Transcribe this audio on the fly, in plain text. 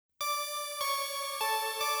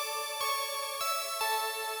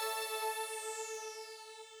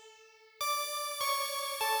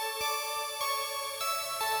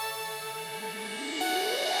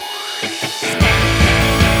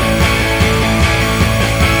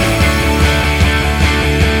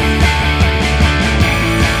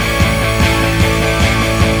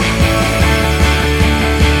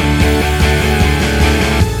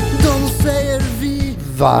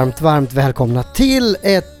varmt välkomna till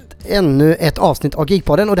ännu ett avsnitt av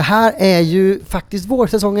Geekpodden, och det här är ju faktiskt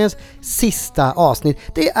vårsäsongens sista avsnitt.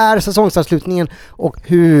 Det är säsongsavslutningen, och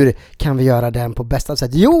hur kan vi göra den på bästa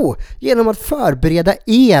sätt? Jo, genom att förbereda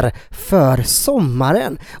er för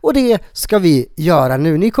sommaren, och det ska vi göra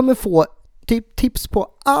nu. Ni kommer få tips på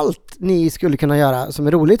allt ni skulle kunna göra som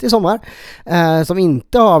är roligt i sommar, som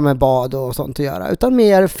inte har med bad och sånt att göra, utan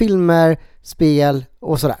mer filmer, spel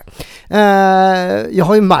och sådär. Jag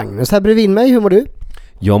har ju Magnus här bredvid mig. Hur mår du?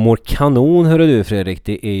 Jag mår kanon, hörru du Fredrik.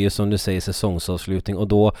 Det är ju som du säger säsongsavslutning, och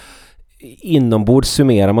då inombords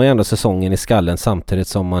summerar man ju ändå säsongen i skallen, samtidigt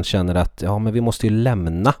som man känner att men vi måste ju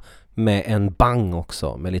lämna med en bang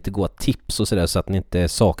också, med lite goda tips och sådär, så att ni inte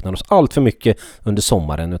saknar oss allt för mycket under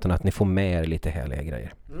sommaren, utan att ni får med er lite härliga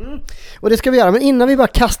grejer. Och det ska vi göra, men innan vi bara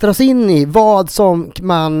kastar oss in i vad som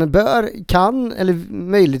man kan eller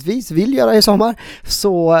möjligtvis vill göra i sommar,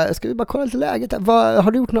 så ska vi bara kolla lite läget.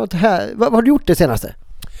 Har du gjort något här? Vad har du gjort det senaste?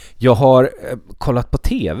 Jag har kollat på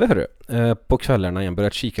tv, hörru, på kvällarna. Jag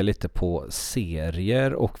börjat kika lite på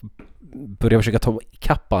serier och börjar försöka ta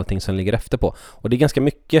ikapp allting som ligger efter på. Och det är ganska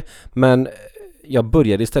mycket, men jag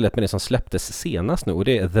började istället med det som släpptes senast nu, och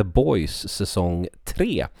det är The Boys säsong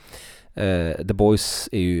 3. The Boys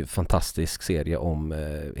är ju en fantastisk serie om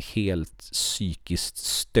helt psykiskt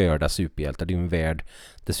störda superhjältar. Det är ju en värld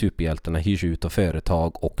där superhjältarna hyrs ut av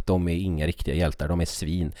företag, och de är inga riktiga hjältar, de är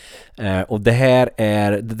svin. Och det här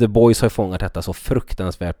är, The Boys har fångat detta så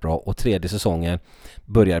fruktansvärt bra, och tredje säsongen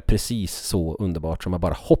börjar precis så underbart som jag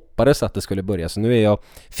bara hoppades att det skulle börja. Så nu är jag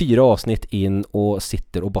 4 avsnitt in och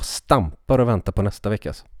sitter och bara stampar och väntar på nästa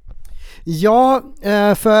veckas. Ja,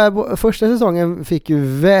 för första säsongen fick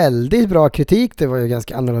ju väldigt bra kritik. Det var ju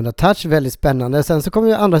ganska annorlunda touch, väldigt spännande. Sen så kom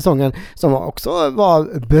ju andra säsongen som också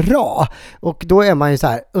var bra. Och då är man ju så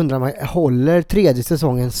här, undrar man, håller tredje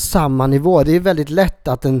säsongen samma nivå? Det är väldigt lätt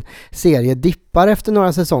att en serie dippar efter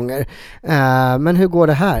några säsonger. Men hur går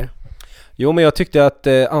det här? Jo, men jag tyckte att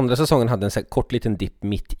andra säsongen hade en så kort liten dipp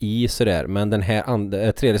mitt i sådär. Men den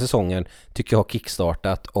här tredje säsongen tycker jag har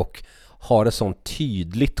kickstartat och har ett sånt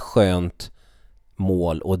tydligt skönt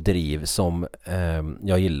mål och driv som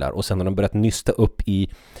jag gillar. Och sen har de börjat nysta upp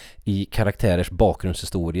i karaktärers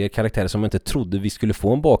bakgrundshistorier. Karaktärer som jag inte trodde vi skulle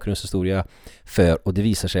få en bakgrundshistoria för. Och det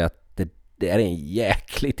visar sig att det är en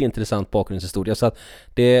jäkligt intressant bakgrundshistoria. Så att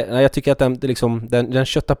jag tycker att den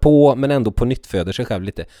köttar på, men ändå på nytt föder sig själv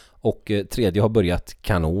lite. Och tredje har börjat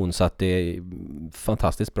kanon, så att det är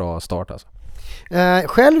fantastiskt bra start alltså.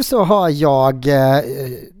 Själv så har jag...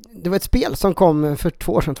 Det var ett spel som kom för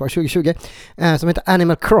 2 år sedan, 2020, som heter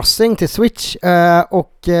Animal Crossing till Switch,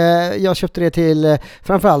 och jag köpte det till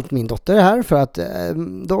framförallt min dotter här, för att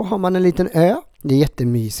då har man en liten ö. Det är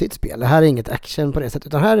jättemysigt spel. Det här är inget action på det sättet,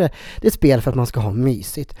 utan här är det ett spel för att man ska ha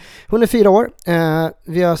mysigt. Hon är 4 år.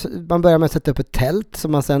 Man börjar med att sätta upp ett tält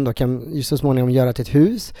som man sen då kan så småningom göra till ett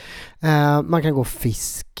hus. Man kan gå och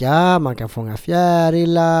fiska, man kan fånga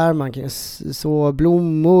fjärilar, man kan så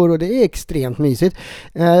blommor, och det är extremt mysigt.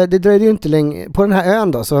 Det dröjde ju inte länge. På den här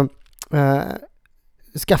ön då så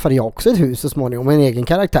skaffade jag också ett hus så småningom med en egen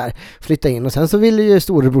karaktär, flytta in, och sen så ville ju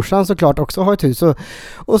storebrorsan såklart också ha ett hus,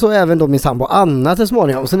 och så även då min sambo Anna så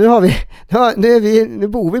småningom. Så nu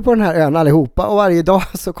bor vi på den här ön allihopa, och varje dag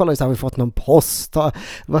så kollar vi så har vi fått någon post,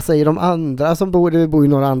 vad säger de andra som bor, det bor ju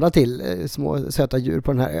några andra till små söta djur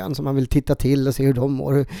på den här ön som man vill titta till och se hur de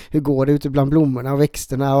mår, hur går det ute bland blommorna och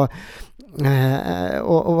växterna, och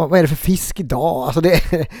vad är det för fisk idag? Alltså det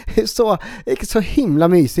är så himla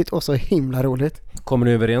mysigt och så himla roligt. Kommer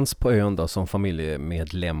ni överens på ön då som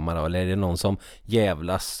familjemedlemmar, eller är det någon som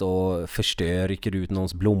jävlas och rycker ut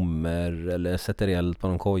någons blommor eller sätter eld på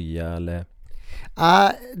någon koja eller?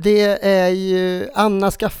 Det är ju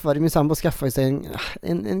Anna min sambo skaffade sig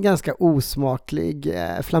en ganska osmaklig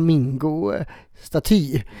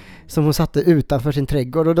flamingo-staty som hon satte utanför sin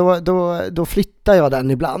trädgård, och då flyttar jag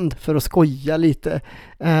den ibland för att skoja lite,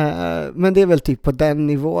 men det är väl typ på den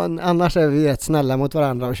nivån. Annars är vi rätt snälla mot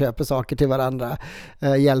varandra och köper saker till varandra,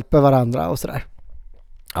 hjälper varandra och sådär.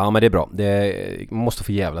 Ja, men det är bra. Man måste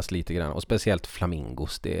få jävlas lite grann, och speciellt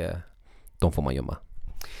flamingos, de får man gömma.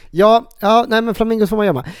 Ja, nej, men flamingos får man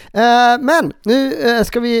gömma. Men nu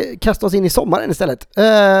ska vi kasta oss in i sommaren istället.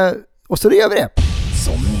 Och så gör vi det.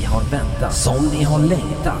 Som ni har väntat, som ni har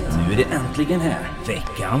längtat. Nu är det äntligen här.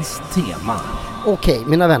 Veckans tema. Okej,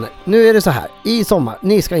 mina vänner. Nu är det så här. I sommar,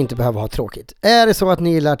 ni ska inte behöva ha tråkigt. Är det så att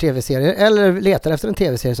ni gillar tv-serier eller letar efter en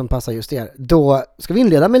tv-serie som passar just er, då ska vi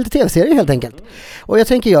inleda med lite tv-serier helt enkelt. Och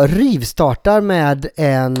jag rivstartar med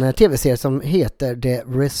en tv-serie som heter The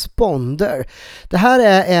Responder. Det här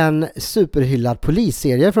är en superhyllad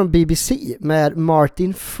polisserie från BBC med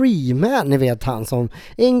Martin Freeman. Ni vet han som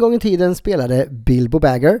en gång i tiden spelade Bilbo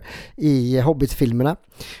Bagger i Hobbit-filmerna.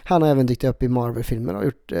 Han har även dykt upp i Marvel-filmer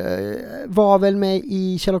och var väl med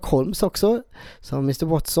i Sherlock Holmes också som Mr.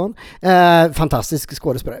 Watson. Fantastisk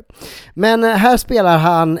skådespelare. Men här spelar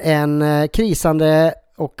han en krisande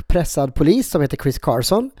och pressad polis som heter Chris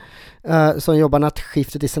Carson som jobbar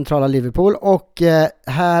nattskiftet i centrala Liverpool, och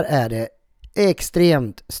här är det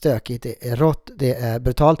extremt stökigt, det är rått, det är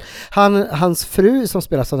brutalt. Hans fru som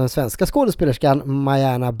spelas av den svenska skådespelerskan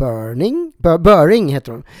Mariana Böring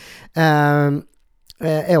heter hon,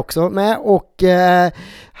 är också med, och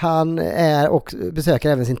han är och besöker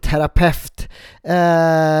även sin terapeut.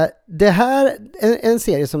 Det här är en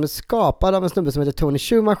serie som är skapad av en snubbe som heter Tony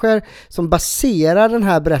Schumacher, som baserar den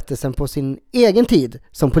här berättelsen på sin egen tid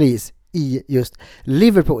som polis i just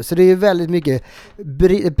Liverpool. Så det är väldigt mycket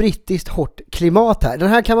brittiskt hårt klimat här. Den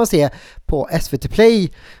här kan man se på SVT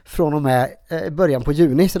Play från och med början på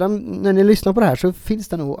juni. Så när ni lyssnar på det här så finns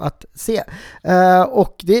det nog att se.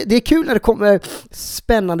 Och det är kul när det kommer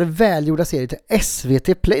spännande, välgjorda serier till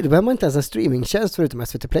SVT Play. Då behöver man inte ens en streamingtjänst förutom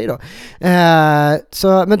SVT Play då.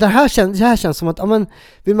 Men det här känns som att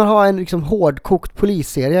vill man ha en liksom hårdkokt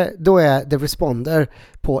polisserie, då är The Responder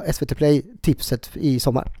på SVT Play tipset i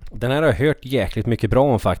sommar. Den här har jag hört jäkligt mycket bra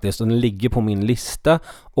om faktiskt, och den ligger på min lista,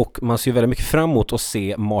 och man ser väldigt mycket fram emot att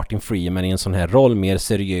se Martin Freeman i en sån här roll, mer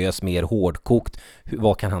seriös, mer hårdkokt.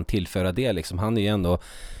 Vad kan han tillföra det liksom? Han är ju ändå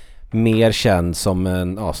mer känd som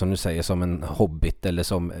en, som du säger, som en hobbit eller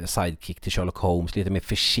som sidekick till Sherlock Holmes, lite mer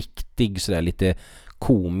försiktig sådär, lite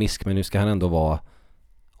komisk, men nu ska han ändå vara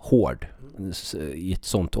hård i ett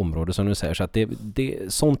sånt område som du säger, så att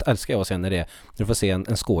sånt älskar jag att se när du får se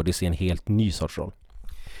en skådis i en helt ny sorts roll.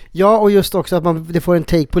 Ja, och just också att det får en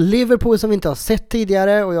take på Liverpool som vi inte har sett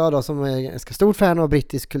tidigare, och jag då som är ganska stort fan av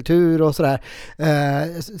brittisk kultur och sådär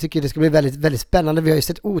tycker det ska bli väldigt, väldigt spännande. Vi har ju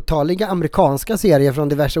sett otaliga amerikanska serier från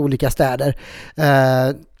diverse olika städer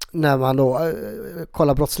när man då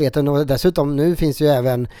kollar brottsligheten, och dessutom nu finns ju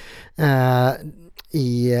även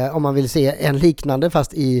om man vill se en liknande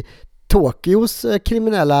fast i Tokyos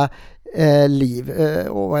kriminella liv,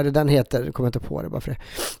 och vad är det den heter? Jag kommer inte på det bara för det.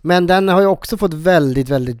 Men den har ju också fått väldigt,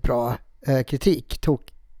 väldigt bra kritik.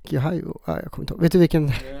 Tokyo, jag kommer inte ihåg. Vet du vilken?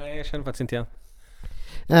 Nej, jag känner faktiskt inte igen.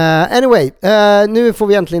 Anyway, nu får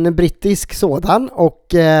vi egentligen en brittisk sådan, och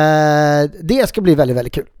det ska bli väldigt,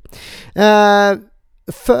 väldigt kul.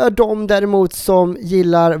 För de däremot som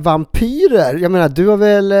gillar vampyrer, jag menar,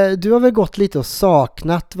 du har väl gått lite och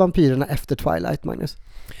saknat vampyrerna efter Twilight, Magnus?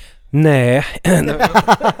 Nej,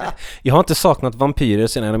 jag har inte saknat vampyrer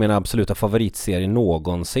sen en av mina absoluta favoritserier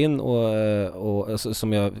någonsin, och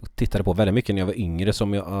som jag tittade på väldigt mycket när jag var yngre,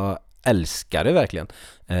 som jag älskade verkligen.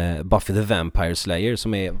 Buffy the Vampire Slayer,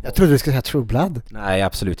 som är... Jag trodde du skulle säga True Blood. Nej,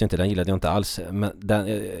 absolut inte. Den gillade jag inte alls. Men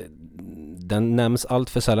den nämns allt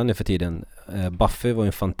för sällan nu för tiden. Buffy var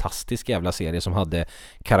en fantastisk jävla serie som hade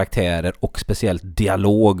karaktärer och speciellt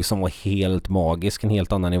dialog som var helt magisk, en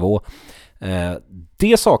helt annan nivå.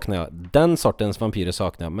 Det saknar jag. Den sortens vampyrer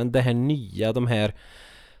saknar jag. Men det här nya, de här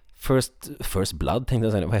First Blood tänkte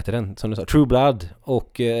jag säga. Vad heter den? Som du sa, True Blood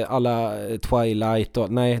och alla Twilight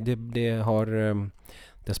och, nej,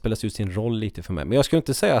 det spelas ut sin roll lite för mig. Men jag skulle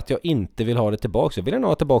inte säga att jag inte vill ha det tillbaka. Jag vill gärna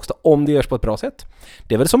ha det tillbaka det om det görs på ett bra sätt.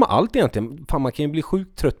 Det är väl som med allt egentligen. Fan, man kan ju bli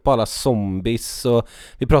sjukt trött på alla zombies. Och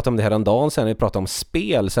vi pratade om det här en dag sen. Vi pratade om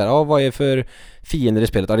spel. Så här, vad är för fiender i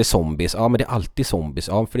spelet? Ja, det är zombies. Ja, men det är alltid zombies.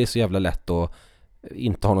 Ja, för det är så jävla lätt att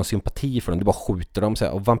inte ha någon sympati för dem. Du bara skjuter dem. Så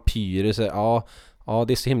här. Och vampyrer, så här, ja,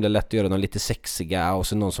 det är så himla lätt att göra dem lite sexiga, och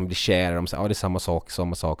så någon som blir kär, de säger, ja, det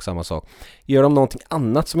är samma sak. Gör de någonting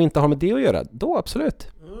annat som inte har med det att göra, då absolut.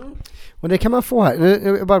 Och det kan man få här.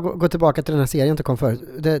 Nu bara gå tillbaka till den här serien jag inte kom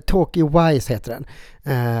förut. Tokyo Wise heter den.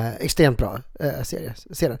 Extremt bra serie.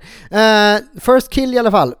 First Kill i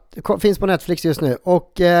alla fall. Finns på Netflix just nu.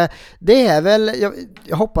 Och det är väl,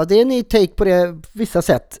 jag hoppas det är en ny take på det på vissa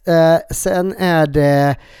sätt. Sen är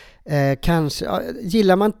det kanske,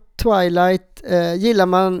 gillar man Twilight, gillar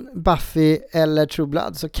man Buffy eller True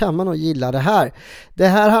Blood, så kan man nog gilla det här. Det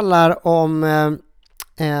här handlar om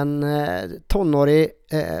en tonårig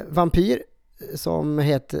vampyr som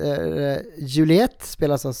heter Juliet,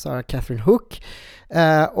 spelas av Sarah Catherine Hook.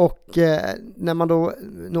 När man då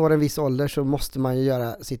når en viss ålder så måste man ju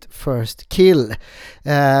göra sitt first kill.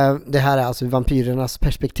 Det här är alltså vampyrernas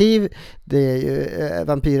perspektiv.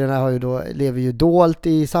 Vampyrerna har ju lever ju dolt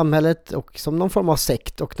i samhället och som någon form av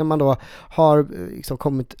sekt, och när man då har liksom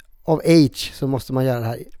kommit of age så måste man göra det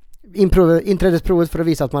här inträdesprovet för att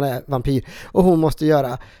visa att man är vampyr, och hon måste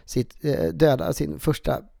göra döda sin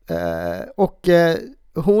första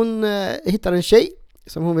hon hittar en tjej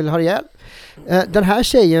som hon vill ha ihjäl. Den här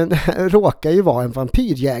tjejen råkar ju vara en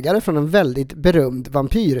vampyrjägare från en väldigt berömd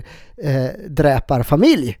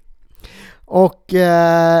vampyrdräparfamilj. Och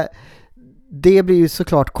det blir ju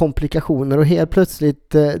såklart komplikationer, och helt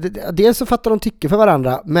plötsligt dels så fattar de tycke för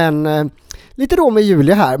varandra, men lite Romeo och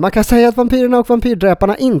Julia här. Man kan säga att vampyrerna och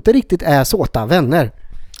vampyrdräparna inte riktigt är såta vänner.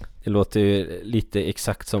 Det låter ju lite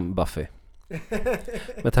exakt som Buffy.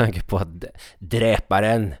 Med tanke på att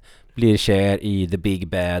dräparen blir kär i the big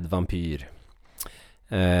bad vampyr.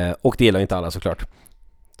 Och det gillar inte alla såklart.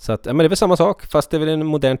 Så att, men det är väl samma sak, fast det är väl en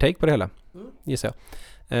modern take på det hela, gissar jag.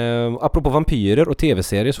 Apropå vampyrer och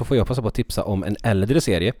tv-serier så får jag passa på att tipsa om en äldre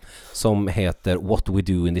serie som heter What We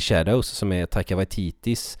Do in the Shadows, som är Taika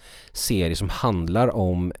Waititis serie som handlar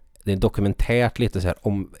om, det är dokumentärt lite så här,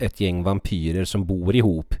 om ett gäng vampyrer som bor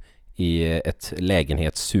ihop i ett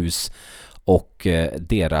lägenhetshus och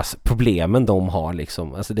deras problemen de har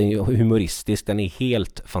liksom. Alltså den är humoristisk, den är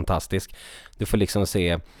helt fantastisk. Du får liksom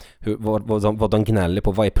se vad de gnäller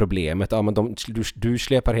på, vad är problemet? Ja, men du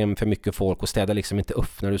släpar hem för mycket folk och städar liksom inte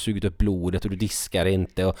upp när du sugit upp blodet, och du diskar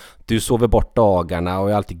inte, och du sover bort dagarna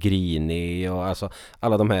och är alltid grinig, och alltså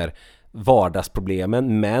alla de här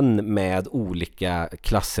vardagsproblemen, men med olika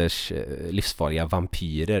klassers livsfarliga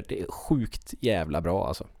vampyrer. Det är sjukt jävla bra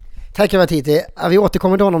alltså. Tack Waititi. Vi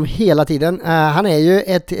återkommer till honom hela tiden. Han är ju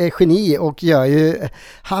ett geni och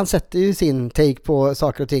han sätter ju sin take på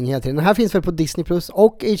saker och ting hela tiden. Den här finns väl på Disney Plus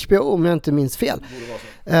och HBO om jag inte minns fel.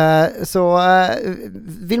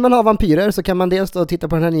 Vill man ha vampyrer så kan man dels då titta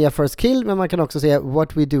på den här nya First Kill, men man kan också se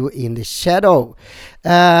What We Do in the Shadow.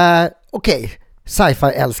 Okej,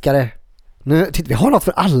 sci-fi-älskare. Nu, titta, vi har något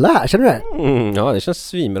för alla här, känner du det? Ja, det känns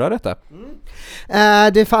svinbra detta.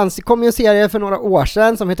 Det kom ju en serie för några år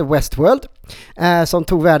sedan som heter Westworld, som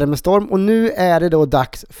tog världen med storm, och nu är det då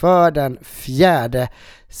dags för den 4:e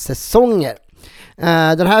säsongen.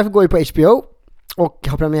 Den här går ju på HBO och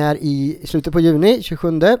har premiär i slutet på juni, 27.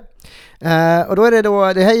 Och då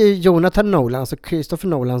är det här är ju Jonathan Nolan, alltså Christopher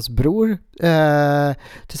Nolans bror,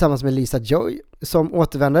 tillsammans med Lisa Joy som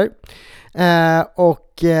återvänder.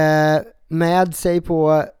 Med sig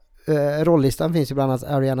på rolllistan finns ju bland annat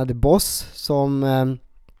Ariana DeBose som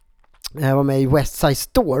var med i West Side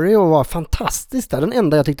Story och var fantastisk där. Den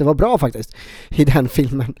enda jag tyckte var bra faktiskt i den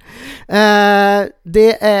filmen.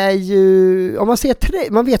 Det är ju, om man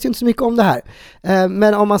ser man vet ju inte så mycket om det här,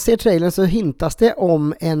 men om man ser trailern så hintas det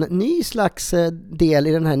om en ny slags del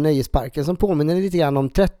i den här nöjesparken som påminner lite grann om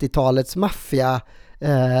 30-talets maffia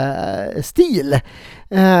stil.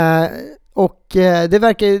 Och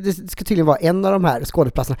det ska tydligen vara en av de här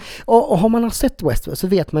skådesplatserna. Och har man sett Westworld så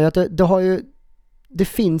vet man ju att det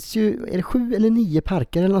finns ju, är det 7 eller 9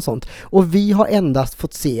 parker eller något sånt. Och vi har endast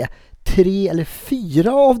fått se 3 eller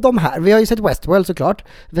 4 av de här. Vi har ju sett Westworld såklart,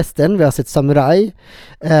 Västern, vi har sett Samurai,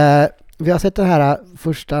 vi har sett den här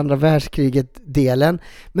första andra världskriget-delen.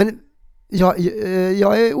 Men jag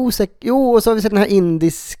är osäker. Jo, och så har vi sett den här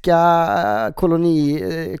indiska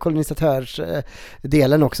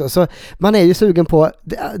kolonisatörsdelen också. Så man är ju sugen på,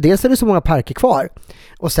 dels är det så många parker kvar.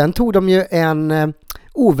 Och sen tog de ju en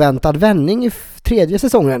oväntad vändning i 3:e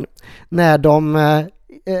säsongen när de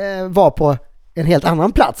var på en helt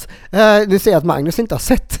annan plats. Nu ser jag att Magnus inte har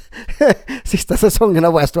sett sista säsongen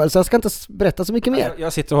av Westworld, så jag ska inte berätta så mycket mer.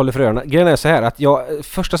 Jag sitter och håller för öronen. Grejen är så här att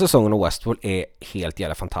första säsongen av Westworld är helt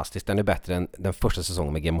jävla fantastisk. Den är bättre än den första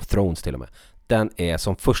säsongen med Game of Thrones till och med. Den är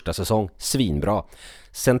som första säsong svinbra.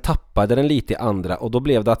 Sen tappade den lite i andra, och då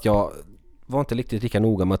blev det att jag var inte riktigt lika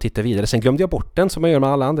noga med att titta vidare. Sen glömde jag bort den som jag gör med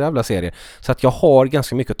alla andra jävla serier. Så att jag har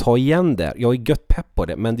ganska mycket att ta igen där. Jag är gött pepp på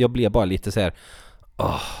det, men jag blev bara lite så här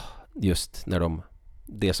just när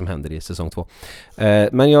det som händer i säsong 2.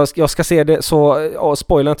 Men jag ska se det, så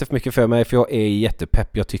spoila inte för mycket för mig, för jag är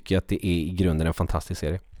jättepepp. Jag tycker att det är i grunden en fantastisk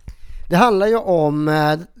serie. Det handlar ju om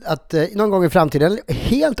att någon gång i framtiden,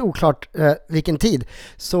 helt oklart vilken tid,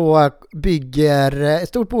 så bygger ett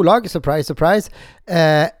stort bolag, surprise,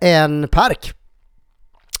 en park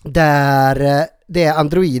där det är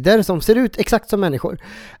androider som ser ut exakt som människor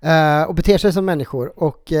och beter sig som människor,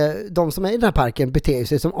 och de som är i den här parken beter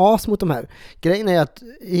sig som as mot de här. Grejen är att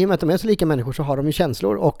i och med att de är så lika människor så har de ju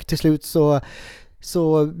känslor, och till slut så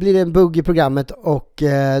så blir det en bugg i programmet och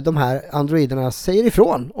de här androiderna säger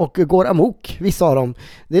ifrån och går amok, vissa av dem.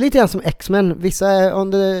 Det är lite grann som X-Men, vissa är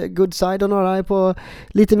on the good side och några är på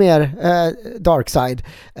lite mer dark side.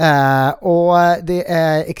 Och det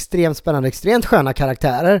är extremt spännande, extremt sköna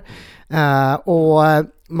karaktärer. Och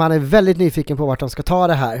man är väldigt nyfiken på vart de ska ta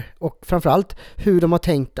det här och framförallt hur de har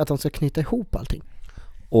tänkt att de ska knyta ihop allting.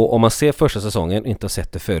 Och om man ser första säsongen, inte har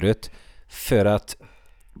sett det förut, för att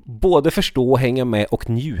både förstå, hänga med och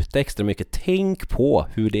njuta extra mycket, tänk på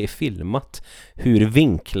hur det är filmat, hur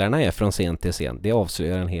vinklarna är från scen till scen. Det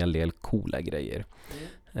avslöjar en hel del coola grejer.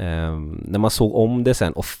 När man såg om det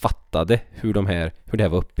sen och fattade hur det här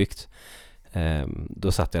var uppbyggt,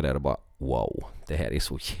 då satt jag där och bara wow, det här är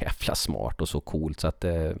så jävla smart och så coolt så att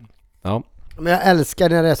ja. Men jag älskar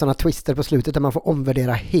när det är sådana twister på slutet där man får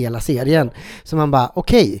omvärdera hela serien. Så man bara,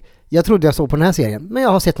 okej, jag trodde jag såg på den här serien, men jag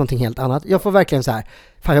har sett någonting helt annat. Jag får verkligen så här,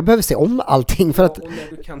 fan jag behöver se om allting för att... Och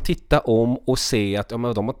när du kan titta om och se att de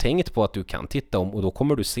har tänkt på att du kan titta om och då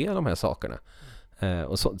kommer du se de här sakerna.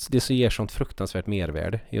 Och så, det så ger sånt fruktansvärt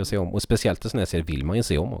mervärde i att se om. Och speciellt en sån här serie vill man ju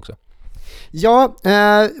se om också. Ja,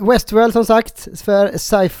 Westworld som sagt för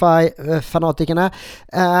sci-fi-fanatikerna.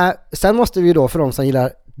 Sen måste vi då för de som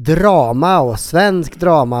gillar drama och svensk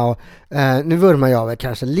drama och nu vurmar jag väl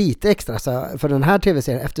kanske lite extra för den här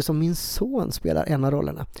tv-serien eftersom min son spelar en av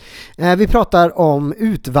rollerna. Vi pratar om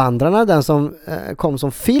Utvandrarna, den som kom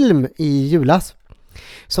som film i julas,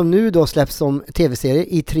 som nu då släpps som tv-serie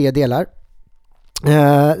i 3 delar.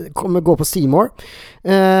 Kommer gå på C More.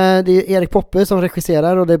 Det är Erik Poppe som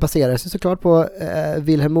regisserar och det baserar sig såklart på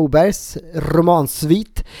Vilhelm Mobergs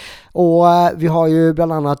romansvit. Och vi har ju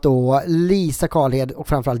bland annat då Lisa Karlhed och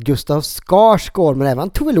framförallt Gustav Skarsgård, men även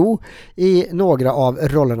Tove Lo i några av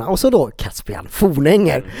rollerna. Och så då Caspian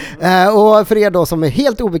Fornänger. Och för er då som är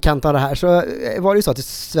helt obekanta av det här så var det ju så att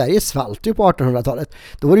Sverige svalt ju på 1800-talet.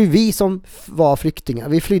 Då var det ju vi som var flyktingar.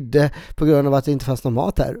 Vi flydde på grund av att det inte fanns någon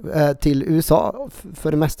mat här till USA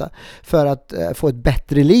för det mesta för att få ett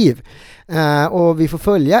bättre liv. Och vi får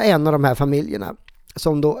följa en av de här familjerna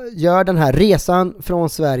som då gör den här resan från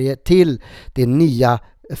Sverige till det nya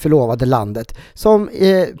förlovade landet som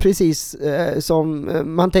precis som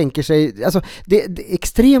man tänker sig, alltså det är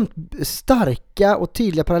extremt starka och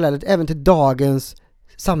tydliga paralleller även till dagens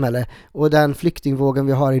samhälle och den flyktingvågen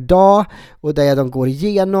vi har idag och det de går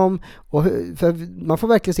igenom och för man får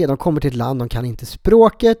verkligen se att de kommer till ett land, de kan inte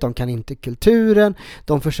språket, de kan inte kulturen,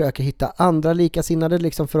 de försöker hitta andra likasinnade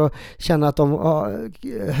liksom för att känna att de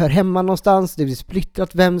hör hemma någonstans, det blir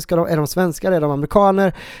splittrat, vem ska de, är de svenskar, är de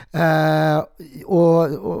amerikaner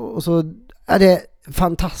och så är det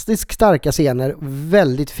fantastiskt starka scener,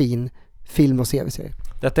 väldigt fin film och tv-serie.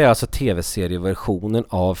 Detta är alltså tv-serieversionen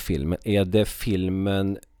av filmen. Är det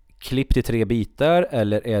filmen klippt i 3 bitar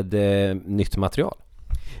eller är det nytt material?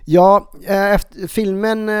 Ja,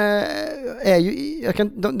 filmen är ju,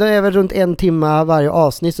 den är väl runt 1 timme varje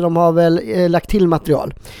avsnitt så de har väl lagt till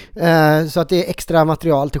material. Så att det är extra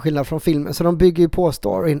material till skillnad från filmen. Så de bygger ju på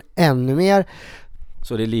storyn ännu mer.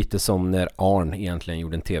 Så det är lite som när Arn egentligen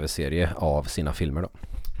gjorde en tv-serie av sina filmer då?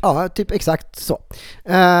 Ja, typ exakt så.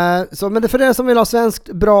 Men för er som vill ha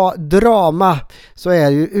svenskt bra drama så är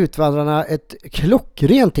ju Utvandrarna ett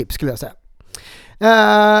klockrent tips skulle jag säga.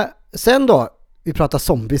 Sen då, vi pratar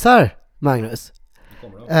zombisar, Magnus.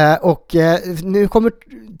 Och nu kommer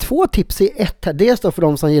 2 tips i ett här. Dels då för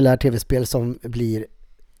de som gillar tv-spel som blir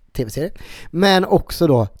tv-serier. Men också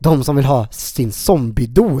då de som vill ha sin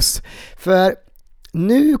zombiedos. För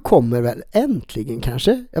nu kommer väl äntligen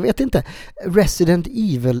kanske, jag vet inte, Resident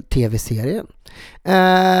Evil tv-serien.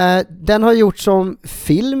 Den har gjorts som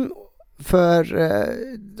film för,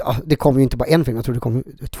 det kom ju inte bara en film, jag tror det kom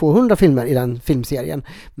 200 filmer i den filmserien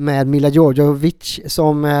med Mila Jovovich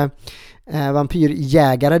som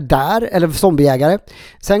vampyrjägare där, eller zombiejägare.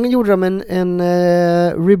 Sen gjorde de en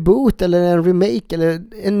reboot eller en remake eller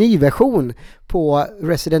en ny version på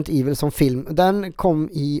Resident Evil som film. Den kom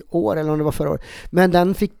i år eller om det var förra år. Men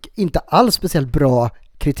den fick inte alls speciellt bra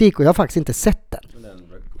kritik och jag har faktiskt inte sett den.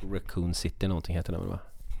 Raccoon City någonting heter den va?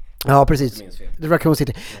 Ja, precis. The Raccoon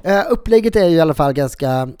City. Upplägget är ju i alla fall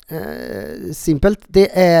ganska simpelt.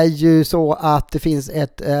 Det är ju så att det finns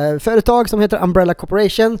ett företag som heter Umbrella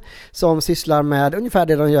Corporation som sysslar med ungefär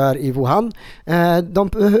det de gör i Wuhan. De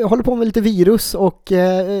håller på med lite virus och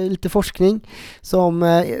lite forskning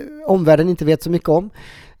som omvärlden inte vet så mycket om.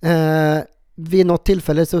 vid något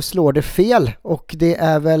tillfälle så slår det fel, och det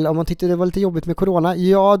är väl, om man tyckte det var lite jobbigt med corona,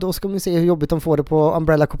 ja då ska man se hur jobbigt de får det på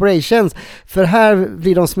Umbrella Corporations, för här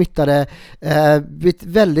blir de smittade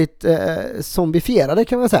väldigt zombifierade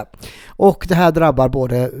kan man säga, och det här drabbar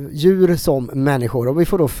både djur som människor, och vi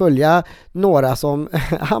får då följa några som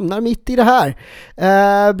hamnar mitt i det här.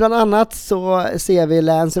 Bland annat så ser vi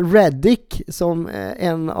Lance Reddick som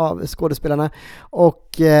en av skådespelarna,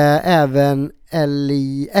 och även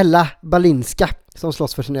Ella Balinska som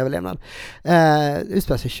slåss för sin överlevnad.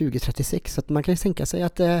 Utspelar sig 2036, så att man kan ju tänka sig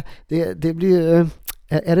att det blir...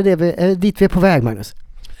 Är det dit vi är på väg, Magnus?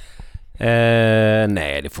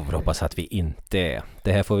 Nej, det får vi hoppas att vi inte är.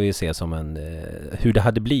 Det här får vi se som hur det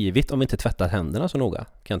hade blivit om vi inte tvättat händerna så noga,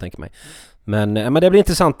 kan jag tänka mig. Men det blir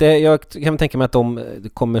intressant. Jag kan tänka mig att de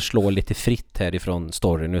kommer slå lite fritt härifrån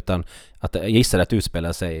storyn, utan att jag gissar att det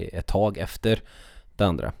utspelar sig ett tag efter det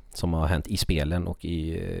andra som har hänt i spelen och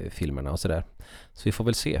i filmerna och sådär. Så vi får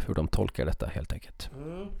väl se hur de tolkar detta helt enkelt.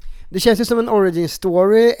 Det känns ju som en origin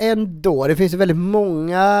story ändå. Det finns ju väldigt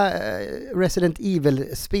många Resident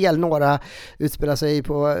Evil-spel. Några utspelar sig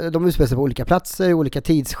på olika platser, i olika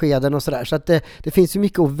tidsskeden och sådär. Så att det finns ju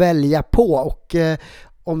mycket att välja på, och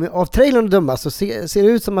om av trailern att döma så ser det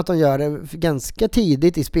ut som att de gör det ganska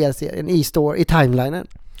tidigt i spelserien, i timelinen.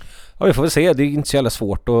 Ja, vi får väl se. Det är inte så jävla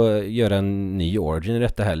svårt att göra en ny origin i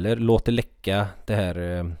detta heller. Låt det läcka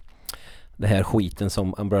det här skiten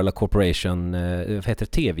som Umbrella Corporation, vad heter det?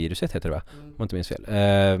 T-viruset heter det, va? Om jag inte minns fel.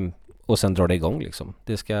 Och sen drar det igång liksom.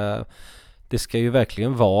 Det ska ju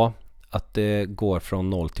verkligen vara att det går från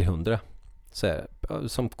 0 till 100. Så här,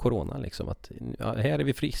 som corona liksom. Att, ja, här är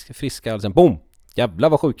vi friska och sen boom! Jävlar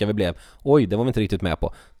vad sjuka vi blev. Oj, det var vi inte riktigt med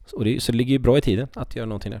på. Så det ligger ju bra i tiden att göra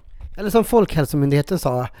någonting där. Eller som Folkhälsomyndigheten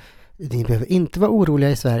sa, ni behöver inte vara oroliga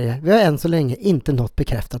i Sverige. Vi har än så länge inte något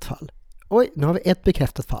bekräftat fall. Oj, nu har vi ett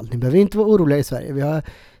bekräftat fall. Ni behöver inte vara oroliga i Sverige.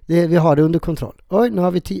 Vi har det under kontroll. Oj,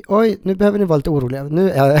 nu behöver ni vara lite oroliga.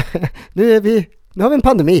 Nu har vi en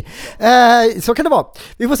pandemi. Så kan det vara.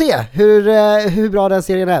 Vi får se hur bra den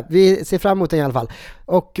serien är. Vi ser fram emot den i alla fall.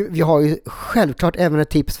 Och vi har ju självklart även ett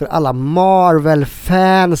tips för alla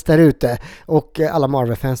Marvel-fans där ute. Och alla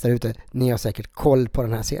Marvel-fans där ute, ni har säkert koll på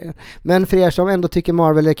den här serien. Men för er som ändå tycker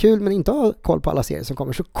Marvel är kul men inte har koll på alla serier som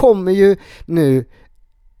kommer, så kommer ju nu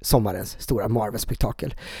sommarens stora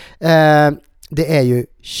Marvel-spektakel. Det är ju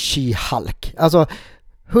She-Hulk. Alltså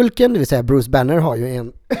Hulken, det vill säga Bruce Banner, har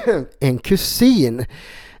ju en kusin.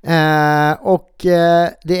 Och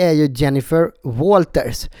det är ju Jennifer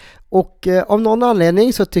Walters. Och av någon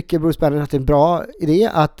anledning så tycker Bruce Banner att det är en bra idé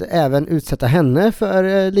att även utsätta henne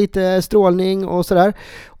för lite strålning och sådär.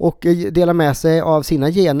 Och dela med sig av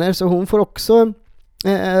sina gener, så hon får också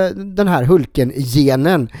den här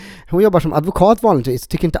Hulken-genen. Hon jobbar som advokat vanligtvis.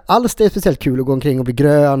 Tycker inte alls det är speciellt kul att gå omkring och bli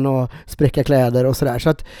grön och spräcka kläder och sådär. Så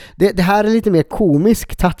att det här är lite mer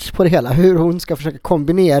komisk touch på det hela. Hur hon ska försöka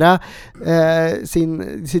kombinera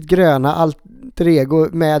sitt gröna alter ego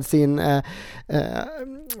med sin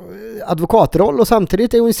advokatroll, och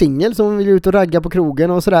samtidigt är hon singel som vill ut och ragga på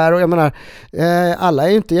krogen och sådär. Och jag menar, alla är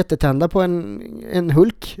ju inte jättetända på en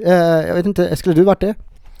Hulk. Jag vet inte, skulle du varit det?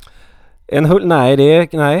 En Hulk? Nej, det är det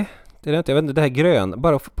inte. Jag vet inte, det här grön,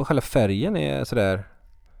 bara på själva färgen är sådär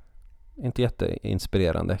inte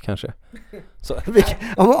jätteinspirerande kanske. Så.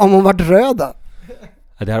 om hon varit röd då?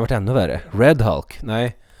 Ja, det hade varit ännu värre. Red Hulk,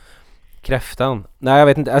 nej. Kräftan. Nej, jag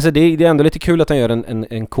vet inte. Alltså det är ändå lite kul att han gör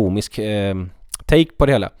en komisk take på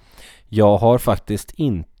det hela. Jag har faktiskt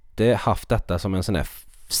inte haft detta som en sån här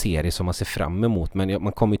serie som man ser fram emot, men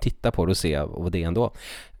man kommer ju titta på det och se vad det är ändå.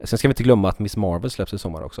 Sen ska vi inte glömma att Miss Marvel släpps i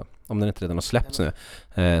sommar också, om den inte redan har släppts nu.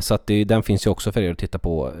 Så att den finns ju också för er att titta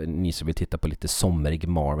på, ni som vill titta på lite somrig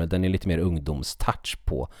Marvel. Den är lite mer ungdomstouch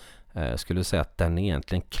på. Skulle säga att den är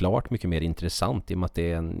egentligen klart mycket mer intressant i och med att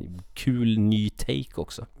det är en kul ny take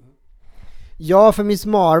också. Ja, för Miss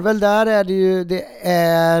Marvel där är det ju,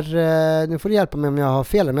 nu får du hjälpa mig om jag har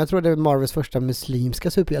fel, men jag tror det är Marvels första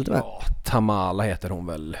muslimska superhjälte. Ja, Tamala heter hon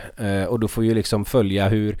väl. Och då får ju liksom följa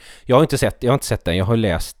hur, jag har inte sett den, jag har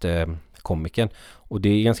läst komiken, och det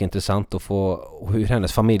är ganska intressant att få hur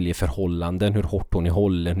hennes familjeförhållanden, hur hårt hon är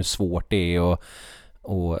hållen, hur svårt det är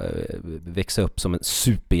och växa upp som en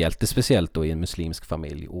superhjälte, speciellt då i en muslimsk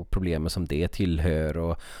familj, och problemen som det tillhör,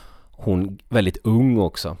 och hon väldigt ung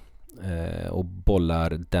också. Och bollar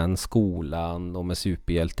den skolan och med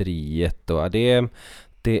superhjälteriet, och det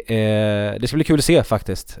ska bli kul att se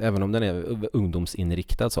faktiskt, även om den är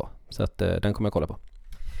ungdomsinriktad så att den kommer jag kolla på.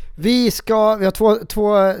 Vi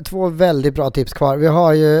har två väldigt bra tips kvar. Vi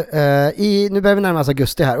har ju nu börjar vi närma oss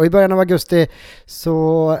augusti här, och i början av augusti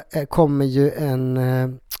så kommer ju en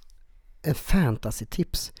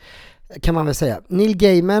fantasy-tips. kan man väl säga. Neil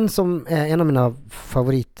Gaiman, som är en av mina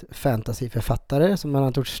favorit-fantasyförfattare, som han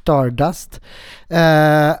har gjort Stardust.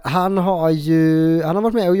 Han har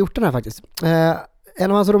varit med och gjort den här faktiskt.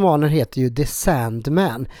 En av hans romaner heter ju The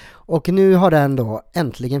Sandman, och nu har den då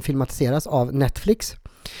äntligen filmatiserats av Netflix.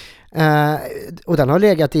 Och den har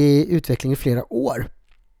legat i utveckling i flera år.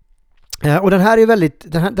 Och den här är ju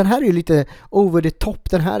den här är ju lite over the top.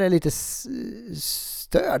 Den här är lite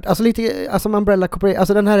störd. Alltså Umbrella Corporation,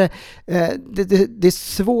 alltså den här är det är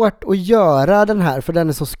svårt att göra den här, för den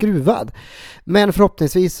är så skruvad. Men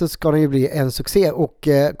förhoppningsvis så ska den ju bli en succé, och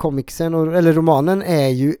comicsen eller romanen är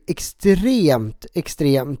ju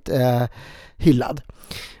extremt hyllad.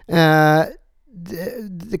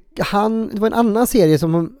 Det var en annan serie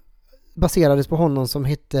som baserades på honom som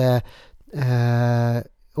hette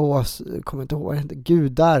kommer inte ihåg,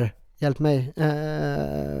 Gudar, hjälp mig.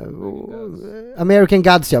 American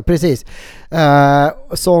Gods, ja, precis.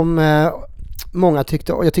 Som många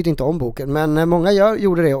tyckte, och jag tyckte inte om boken, men många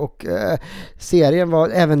gjorde det, och serien var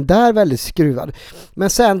även där väldigt skruvad. Men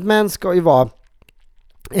Sandman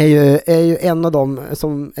är ju en av dem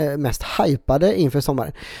som är mest hypade inför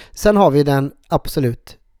sommaren. Sen har vi den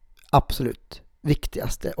absolut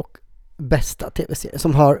viktigaste och bästa tv-serie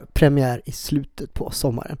som har premiär i slutet på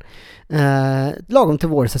sommaren. Lagom till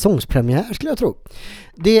vår säsongspremiär skulle jag tro.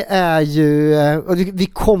 Det är ju, och vi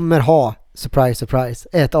kommer ha, surprise,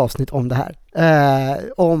 ett avsnitt om det här.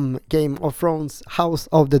 Om Game of Thrones, House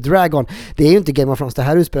of the Dragon. Det är ju inte Game of Thrones, det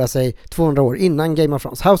här utspelar sig 200 år innan Game of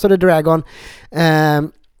Thrones. House of the Dragon,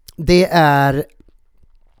 det är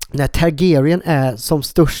när Targaryen är som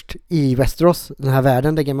störst i Westeros, den här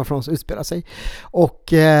världen där Game of Thrones utspelar sig.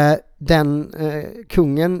 Och den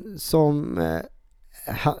kungen som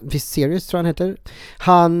Viserys tror jag han heter,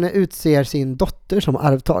 han utser sin dotter som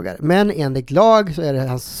arvtagare, men enligt lag så är det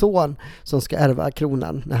hans son som ska ärva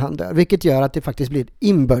kronan när han dör, vilket gör att det faktiskt blir ett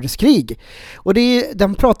inbördeskrig. Och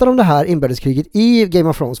de pratar om det här inbördeskriget i Game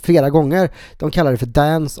of Thrones flera gånger. De kallar det för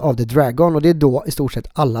Dance of the Dragon, och det är då i stort sett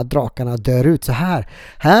alla drakarna dör ut. Så här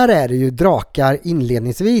är det ju drakar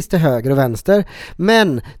inledningsvis till höger och vänster,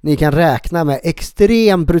 men ni kan räkna med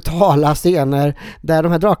extremt brutala scener där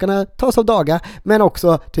de här drakarna tas av daga, men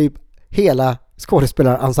också typ hela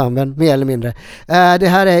skådespelarensemblen mer eller mindre. Det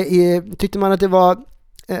här tyckte man att det var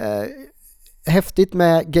häftigt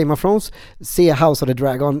med Game of Thrones. Se House of the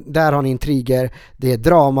Dragon, där har ni intriger, det är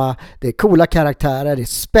drama, det är coola karaktärer, det är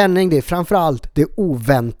spänning, det är framförallt det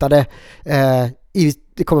oväntade.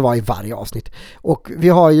 Det kommer vara i varje avsnitt. Och vi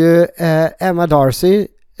har ju Emma Darcy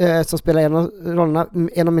som spelar en av rollerna,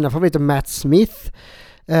 en av mina favoriter, Matt Smith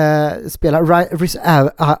spelar Rhys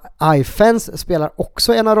Ifans spelar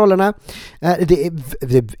också en av rollerna. Det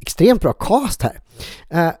är extremt bra cast här.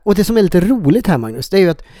 Och det som är lite roligt här, Magnus, det är ju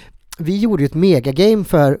att vi gjorde ett megagame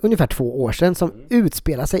för ungefär 2 år sedan som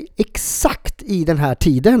utspelar sig exakt i den här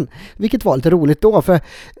tiden, vilket var lite roligt då, för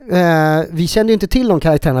vi kände ju inte till de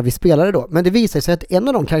karaktärerna vi spelade då, men det visade sig att en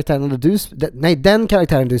av de karaktärerna den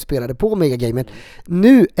karaktären du spelade på megagamet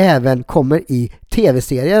nu även kommer i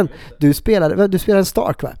tv-serien. Du spelade en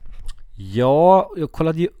Stark, va? Ja, jag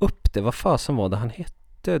kollade ju upp det. Vad fasen var det han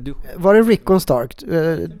hette? Var det Rickon Stark?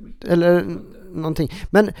 Eller någonting.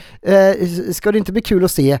 Men ska det inte bli kul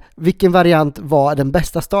att se vilken variant var den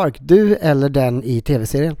bästa Stark? Du eller den i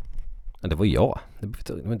tv-serien? Ja, det var jag. Det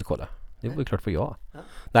behöver inte kolla. Det var ju klart för jag. Ja.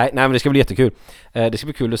 Nej, men det ska bli jättekul. Det ska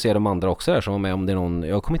bli kul att se de andra också där som var med, om det är någon.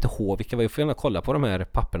 Jag kommer inte ihåg vilka var. Jag får gärna kolla på de här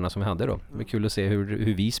papperna som vi hade då. Det blir kul att se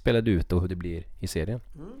hur vi spelade ut och hur det blir i serien.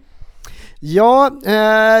 Ja,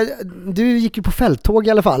 du gick ju på fälttåg i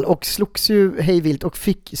alla fall och slogs ju hejvilt och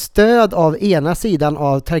fick stöd av ena sidan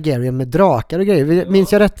av Targaryen med drakar och grejer.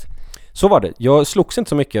 Minns jag rätt? Så var det. Jag slogs inte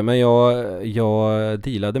så mycket, men jag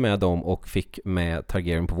dealade med dem och fick med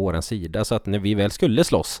Targaryen på våran sida, så att när vi väl skulle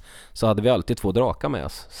slåss så hade vi alltid 2 drakar med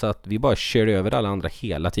oss, så att vi bara körde över alla andra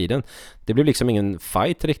hela tiden. Det blev liksom ingen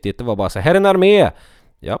fight riktigt, det var bara så här är en armé!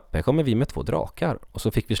 Ja, här kommer vi med 2 drakar. Och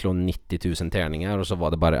så fick vi slå 90 000 tärningar och så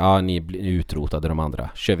var det bara, ni utrotade de andra.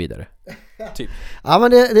 Kör vidare. Typ. Ja,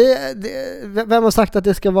 men vem har sagt att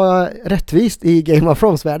det ska vara rättvist i Game of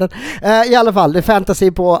Thrones-världen? I alla fall, det är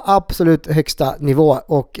fantasy på absolut högsta nivå.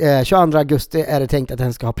 Och 22 augusti är det tänkt att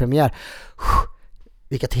den ska ha premiär.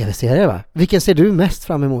 Vilka tv-serier, va? Vilken ser du mest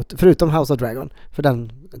fram emot? Förutom House of Dragon. För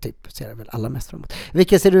den typ ser jag väl alla mest fram emot.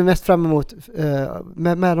 Vilken ser du mest fram emot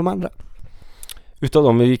med de andra? Utav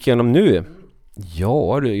dem vi gick igenom nu?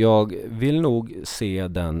 Ja, jag vill nog se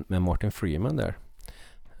den med Martin Freeman där.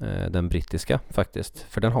 Den brittiska faktiskt.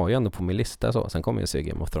 För den har jag ändå på min lista så. Sen kommer ju se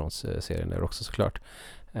Game of Thrones-serien där också såklart.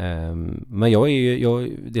 Men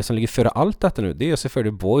det som ligger före allt detta nu, det är att se för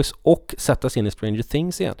The Boys och sätta sig in i Stranger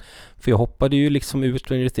Things igen. För jag hoppade ju liksom ur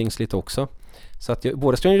Stranger Things lite också. Så att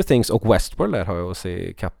både Stranger Things och Westworld där har jag att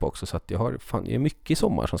se kappa också. Så att jag är mycket i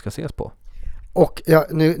sommar som ska ses på. Och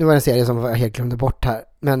nu var det en serie som jag helt glömde bort här.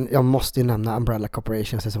 Men jag måste ju nämna Umbrella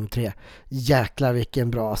Corporation säsong 3. Jäklar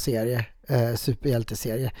vilken bra serie.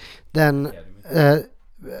 Superhjälteserie. Den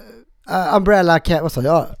vad sa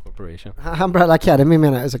jag? Corporation. Umbrella Academy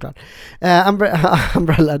menar jag såklart.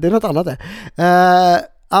 Umbrella, det är något annat där.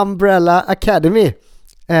 Umbrella Academy.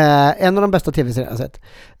 En av de bästa tv-serierna jag har sett.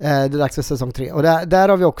 Det är dags för säsong 3. Och där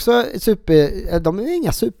har vi också de är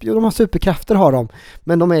inga de har superkrafter har de.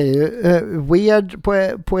 Men de är ju weird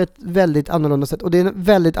på ett väldigt annorlunda sätt. Och det är en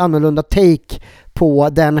väldigt annorlunda take på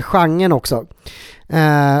den genren också.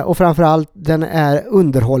 Och framförallt den är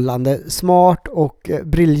underhållande, smart och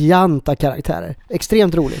briljanta karaktärer.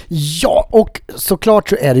 Extremt rolig. Ja, och såklart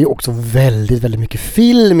så är det ju också väldigt, väldigt mycket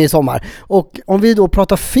film i sommar. Och om vi då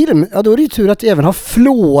pratar film, ja då är det ju tur att vi även har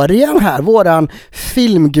Florian här, våran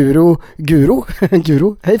filmguru. Guru.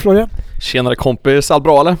 Hej Florian. Tjenare kompis, allt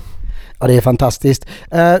bra eller? Ja, det är fantastiskt.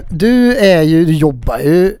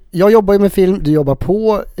 Jag jobbar ju med film, du jobbar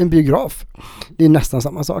på en biograf. Det är nästan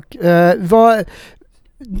samma sak.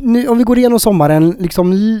 Nu, om vi går igenom sommaren,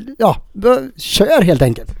 liksom, kör helt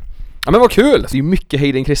enkelt. Ja men vad kul! Det är ju mycket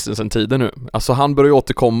Hayden Christensen-tider nu. Alltså han börjar ju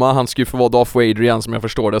återkomma, han ska ju få vara Darth Vader igen som jag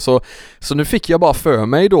förstår det. Så nu fick jag bara för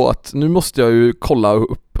mig då att nu måste jag ju kolla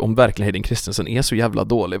upp om verkligen Hayden Christensen är så jävla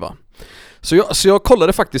dålig va. Så jag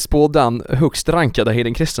kollade faktiskt på den högst rankade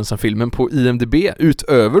Hayden Christensen-filmen på IMDb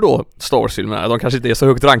utöver då Star Wars-filmerna. De kanske inte är så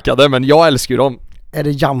högt rankade men jag älskar ju dem. Är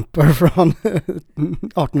det Jumper från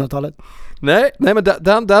 1800-talet? Nej men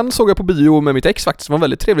den såg jag på bio med mitt ex faktiskt. Det var en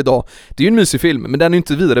väldigt trevlig dag. Det är ju en mysig film, men den är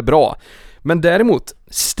inte vidare bra. Men däremot,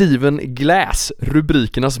 Stephen Glass,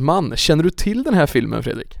 rubrikernas man. Känner du till den här filmen,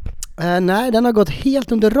 Fredrik? Nej, den har gått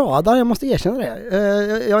helt under radar, jag måste erkänna det.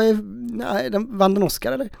 Den vann den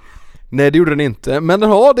Oscar, eller? Nej, det gjorde den inte. Men den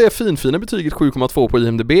har det finfina betyget 7,2 på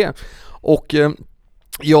IMDb. Och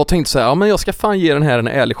jag tänkte så här, ja men jag ska fan ge den här en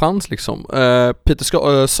ärlig chans liksom.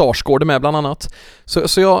 Peter Sarsgaard är med bland annat.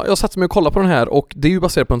 Så jag satte mig och kollade på den här och det är ju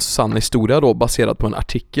baserat på en sann historia då, baserad på en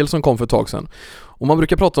artikel som kom för ett tag sedan. Och man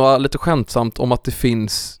brukar prata lite skämtsamt om att det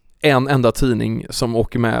finns en enda tidning som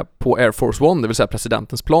åker med på Air Force One, det vill säga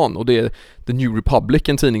presidentens plan, och det är The New Republic,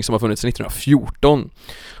 en tidning som har funnits sedan 1914.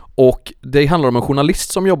 Och det handlar om en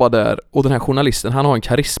journalist som jobbar där, och den här journalisten, han har en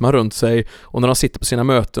karisma runt sig, och när de sitter på sina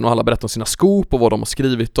möten och alla berättar om sina scoop och vad de har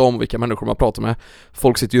skrivit om, vilka människor man pratar med,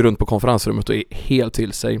 folk sitter ju runt på konferensrummet och är helt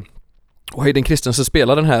till sig. Och Hayden Christensen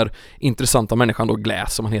spelar den här intressanta människan då,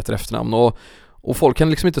 Glass som han heter efternamn, och folk kan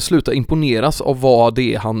liksom inte sluta imponeras av vad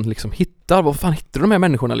det är han liksom hittar. Vad fan hittar de här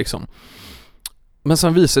människorna liksom? Men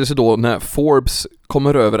sen visar det sig då när Forbes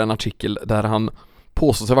kommer över en artikel där han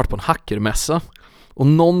påstår sig ha varit på en hackermässa. Och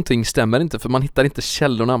någonting stämmer inte, för man hittar inte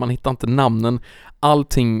källorna, man hittar inte namnen.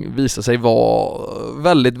 Allting visar sig vara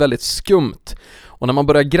väldigt, väldigt skumt. Och när man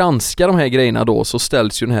börjar granska de här grejerna då, så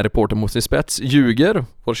ställs ju den här reportern mot sin spets. Ljuger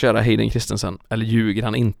vår kära Hayden Christensen, eller ljuger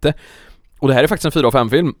han inte? Och det här är faktiskt en 4 av 5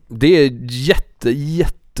 film. Det är jätte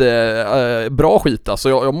bra skit alltså.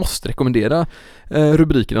 Jag måste rekommendera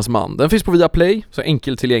rubrikernas man. Den finns på Viaplay, så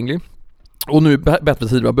enkelt tillgänglig. Och nu bättre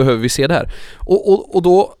tid behöver vi se det här. Och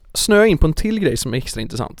då snöar jag in på en till grej som är extra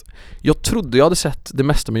intressant. Jag trodde jag hade sett det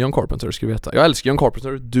mesta med John Carpenter, ska vi veta. Jag älskar John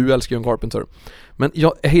Carpenter, du älskar John Carpenter. Men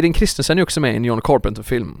Hayden Christensen är också med i en John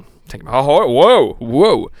Carpenter-film. Tänker man, jaha,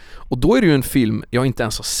 wow. Och då är det ju en film jag inte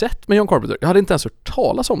ens har sett med John Carpenter. Jag hade inte ens hört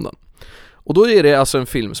talas om den. Och då är det alltså en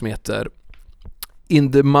film som heter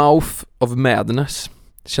In the Mouth of Madness.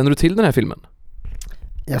 Känner du till den här filmen?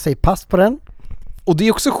 Jag säger pass på den. Och det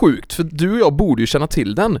är också sjukt, för du och jag borde ju känna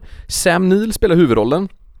till den. Sam Neill spelar huvudrollen.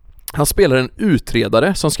 Han spelar en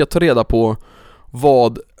utredare som ska ta reda på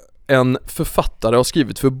vad en författare har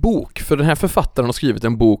skrivit för bok. För den här författaren har skrivit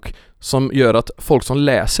en bok som gör att folk som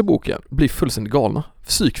läser boken blir fullständigt galna.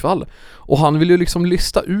 Psykfall. Och han vill ju liksom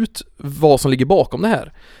lista ut vad som ligger bakom det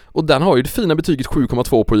här. Och den har ju det fina betyget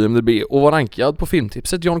 7,2 på IMDb och var rankad på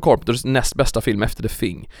filmtipset John Carpenters näst bästa film efter The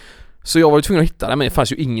Thing. Så jag var ju tvungen att hitta den, men det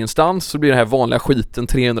fanns ju ingenstans. Så blir den här vanliga skiten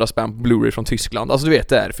 300 spänn på Blu-ray från Tyskland. Alltså du vet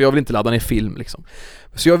det här, för jag vill inte ladda ner film liksom.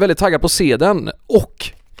 Så jag är väldigt taggad på att se den.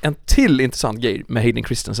 Och en till intressant grej med Hayden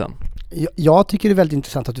Christensen. Jag tycker det är väldigt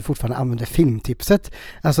intressant att du fortfarande använder filmtipset.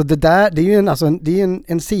 Alltså det är ju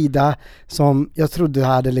en sida som jag trodde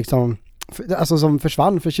hade liksom alltså som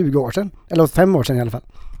försvann för 20 år sedan. Eller 5 år sedan i alla fall.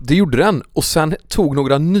 Det gjorde den, och sen tog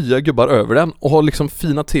några nya gubbar över den och har liksom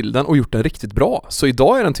finat till den och gjort den riktigt bra. Så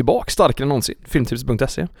idag är den tillbaka starkare än någonsin.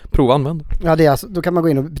 Filmtips.se. Prova använd. Ja, det är alltså, då kan man gå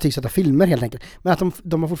in och betygsätta filmer helt enkelt. Men att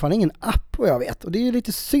de har fortfarande ingen app, vad jag vet. Och det är ju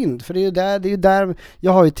lite synd, för det är ju där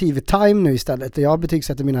jag har ju TV Time nu istället. Jag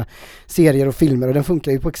betygsätter mina serier och filmer, och den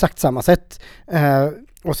funkar ju på exakt samma sätt.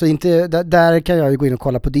 Och så inte, där kan jag ju gå in och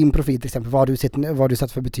kolla på din profil till exempel, vad du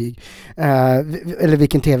satt för betyg, eller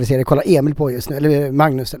vilken tv-serie kollar Emil på just nu, eller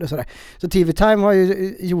Magnus eller sådär. Så TV Time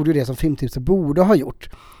gjorde ju det som Filmtipset borde ha gjort.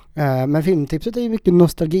 Men Filmtipset är ju mycket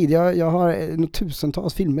nostalgi. Jag har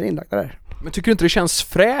tusentals filmer inlagda där. Men tycker du inte det känns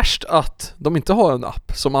fräscht att de inte har en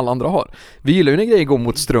app som alla andra har? Vi gillar ju när grejer går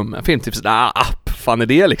mot strömmen. Filmtipset, app, fan är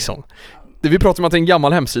det liksom? Vi pratar om att det är en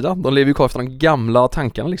gammal hemsida. De lever ju kvar efter de gamla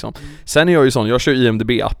tankarna liksom. Sen är jag ju sån, jag kör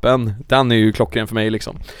IMDb-appen. Den är ju klockren för mig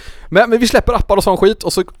liksom. Men vi släpper appar och sån skit,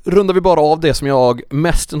 och så rundar vi bara av det som jag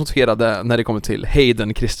mest noterade när det kommer till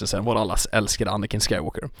Hayden Christensen, vår allas älskade Anakin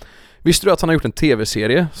Skywalker. Visste du att han har gjort en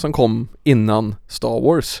tv-serie som kom innan Star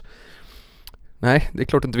Wars? Nej, det är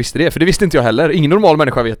klart att du inte visste det, för det visste inte jag heller. Ingen normal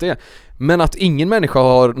människa vet det. Men att ingen människa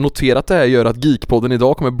har noterat det här gör att Geekpodden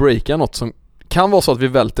idag kommer breaka något som kan vara så att vi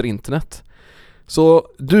välter internet. Så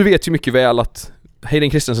du vet ju mycket väl att Hayden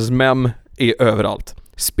Christensens mem är överallt.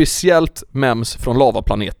 Speciellt mems från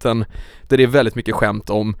lavaplaneten, där det är väldigt mycket skämt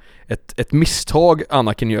om ett misstag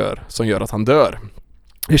Anakin gör som gör att han dör.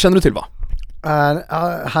 Det känner du till, va?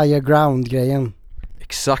 Higher Ground-grejen.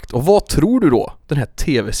 Exakt. Och vad tror du då den här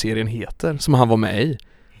tv-serien heter som han var med i?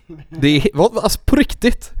 Det är alltså på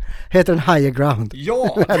riktigt. Heter den Higher Ground?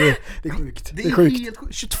 Ja! det är sjukt. Det är sjukt.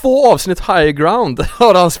 22 avsnitt Higher Ground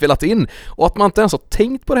har han spelat in. Och att man inte ens har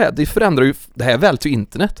tänkt på det här, det förändrar ju, det här är väl till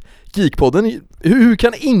internet. Geekpodden, hur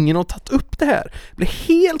kan ingen ha tagit upp det här? Jag blir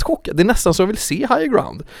helt chockad. Det är nästan så jag vill se Higher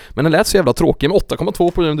Ground. Men den lät så jävla tråkig med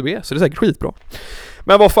 8,2 på IMDb, så det är säkert skitbra.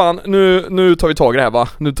 Men vad fan, nu tar vi tag i det här, va?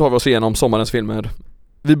 Nu tar vi oss igenom sommarens filmer.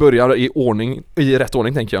 Vi börjar i rätt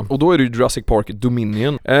ordning tänker jag. Och då är det ju Jurassic Park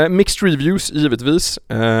Dominion. Mixed reviews givetvis.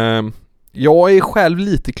 Jag är själv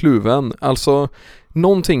lite kluven. Alltså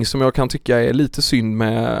någonting som jag kan tycka är lite synd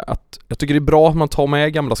med att jag tycker det är bra att man tar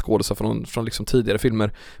med gamla skådespelare från liksom tidigare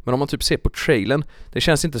filmer. Men om man typ ser på trailern, det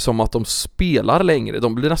känns inte som att de spelar längre.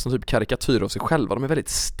 De blir nästan typ karikatyrer av sig själva. De är väldigt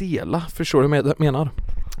stela. Förstår du vad jag menar?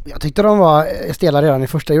 Jag tyckte de var stela redan i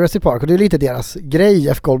första Jurassic Park, och det är lite deras grej.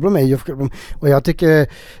 Jeff Goldblum är Jeff Goldblum, och jag tycker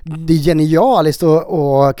det är genialiskt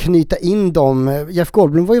att knyta in dem. Jeff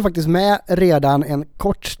Goldblum var ju faktiskt med redan en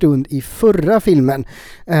kort stund i förra filmen,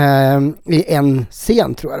 i en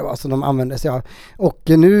scen tror jag det var som de använde sig av. Och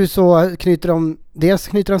nu så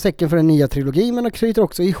knyter de säcken för den nya trilogin, men de knyter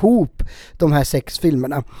också ihop de här 6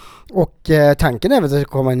 filmerna. Och tanken är väl att det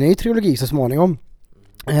ska komma en ny trilogi så småningom.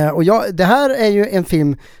 Och det här är ju en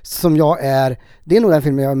film som det är nog den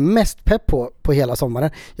filmen jag är mest pepp på hela sommaren.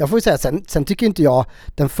 Jag får ju säga, sen tycker inte jag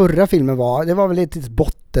den förra filmen det var väl ett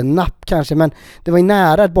bottennapp kanske, men det var ju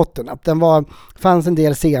nära ett bottennapp. Fanns en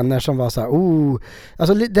del scener som var så här,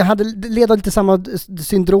 alltså det led lite samma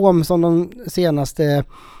syndrom som de senaste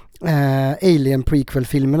Alien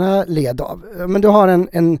prequel-filmerna led av. Men du har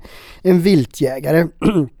en viltjägare.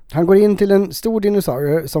 Han går in till en stor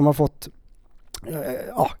dinosaurie som har fått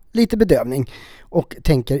lite bedövning och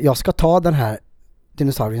tänker, jag ska ta den här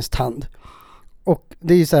dinosauriens tand. Och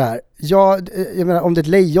det är ju så här, jag menar, om det är ett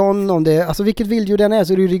lejon, alltså vilket vilddjur den är,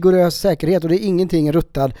 så är det ju rigorös säkerhet, och det är ingenting en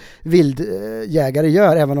ruttad vildjägare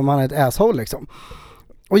gör, även om han är ett asshole liksom.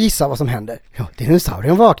 Och gissa vad som händer. Ja,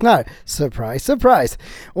 dinosaurien vaknar. Surprise, surprise.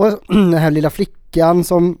 Och den här lilla flickan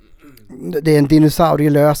det är en dinosaurie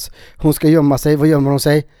lös. Hon ska gömma sig. Vad gömmer hon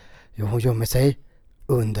sig? Jo, hon gömmer sig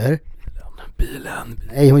under bilen.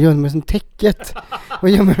 Nej, hon gömmer sig under täcket.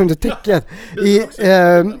 Hon gömmer under täcket.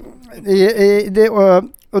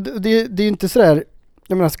 Det är ju inte sådär.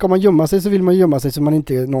 Jag menar, ska man gömma sig så vill man gömma sig så man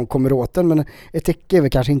inte någon kommer åt den, men ett täcke är väl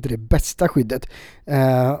kanske inte det bästa skyddet.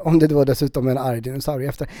 Om det då dessutom är en arg dinosaurie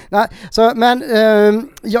efter. Nej, men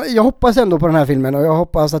jag hoppas ändå på den här filmen, och jag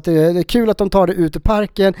hoppas att det är kul att de tar det ut ur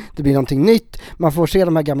parken. Det blir någonting nytt. Man får se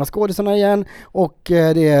de här gamla skådisarna igen, och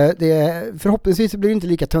förhoppningsvis blir det inte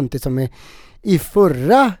lika töntigt som i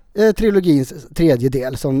förra trilogins tredje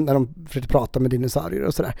del, som när de försökte prata med dinosaurier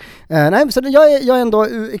och sådär. Nej, så jag är ändå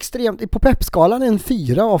extremt, på peppskalan en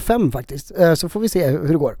 4 av 5 faktiskt. Så får vi se hur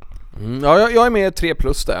det går. Ja, jag är med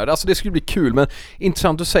 3+ där. Alltså det skulle bli kul, men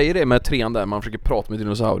intressant du säger det med 3 där man försöker prata med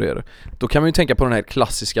dinosaurier. Då kan man ju tänka på den här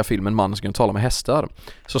klassiska filmen Mannen som kunde tala med hästar.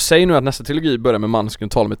 Så säg nu att nästa trilogi börjar med Mannen som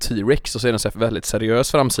kunde tala med T-Rex, och så är den så väldigt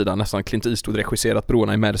seriös framsida, nästan Clint Eastwood regisserat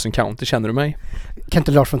Broarna i Madison County, känner du mig? Kan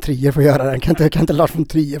inte Lars von Trier få göra den? Kan inte Lars von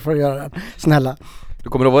Trier få göra den? Snälla. Det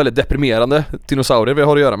kommer att vara väldigt deprimerande dinosaurier vi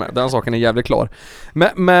har att göra med. Den saken är jävligt klar.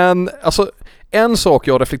 Men alltså, en sak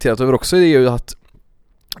jag har reflekterat över också är ju att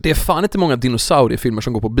det är fan inte många dinosauriefilmer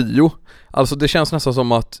som går på bio. Alltså det känns nästan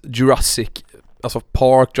som att Jurassic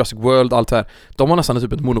Park, Jurassic World, allt det här, de har nästan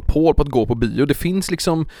typ ett monopol på att gå på bio. Det finns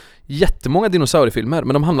liksom jättemånga dinosauriefilmer,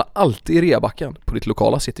 men de hamnar alltid i reabacken på ditt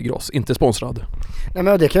lokala Citygross, inte sponsrad. Nej,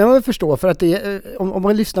 men det kan jag väl förstå, för att det, om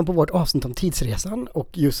man lyssnar på vårt avsnitt om tidsresan, och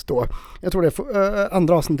just då, jag tror det är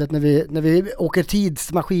andra avsnittet när vi åker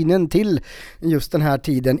tidsmaskinen till just den här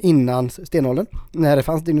tiden innan stenåldern, när det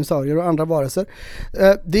fanns dinosaurier och andra varelser.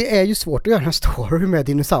 Det är ju svårt att göra en story med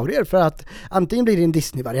dinosaurier, för att antingen blir det en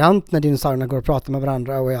Disney-variant när dinosaurierna går och pratar med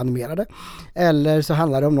varandra och är animerade, eller så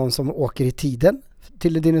handlar det om någon som åker i tiden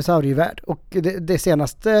till en dinosaurievärld. Och det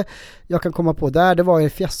senaste jag kan komma på där, det var ju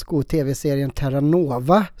fiasko-tv-serien Terra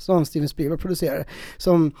Nova som Steven Spielberg producerade.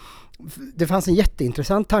 Det fanns en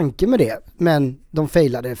jätteintressant tanke med det, men de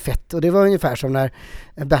failade fett. Och det var ungefär som när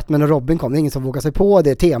Batman och Robin kom. Det är ingen som vågade sig på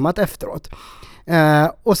det temat efteråt.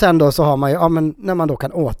 Och sen då så har man ju, men när man då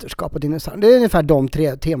kan återskapa dinosaurier. Det är ungefär de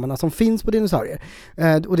 3 temana som finns på dinosaurier.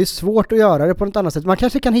 Och det är svårt att göra det på något annat sätt. Man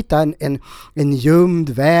kanske kan hitta en gömd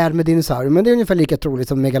värld med dinosaurier, men det är ungefär lika troligt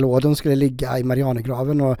som Megalodon skulle ligga i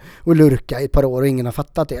Marianergraven och lurka i ett par år och ingen har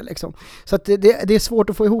fattat det liksom. Så att det är svårt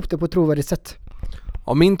att få ihop det på ett trovärdigt sätt.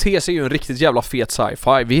 Ja, min tes är ju en riktigt jävla fet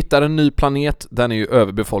sci-fi. Vi hittar en ny planet, den är ju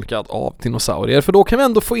överbefolkad av dinosaurier. För då kan vi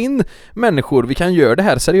ändå få in människor, vi kan göra det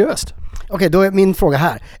här seriöst. Okej, då är min fråga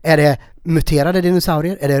här. Är det muterade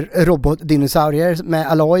dinosaurier? Är det robotdinosaurier med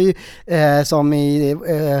alloy som i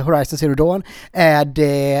Horizon Zero Dawn? Är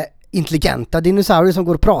det intelligenta dinosaurier som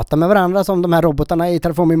går och pratar med varandra som de här robotarna i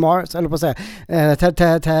Terraforming Mars, eller på att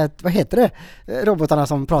säga vad heter det? Robotarna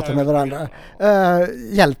som pratar med varandra.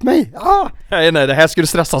 Hjälp mig! Nej, det här skulle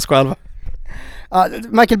stressas själv.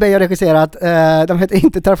 Michael Bay har regisserat, de heter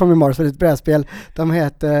inte Terraforming Mars för ett brädspel, de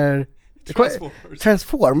heter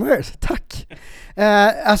Transformers, tack!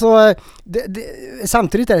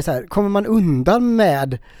 Samtidigt är det så här, kommer man undan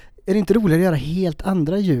med, är det inte roligare att göra helt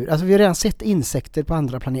andra djur? Alltså vi har redan sett insekter på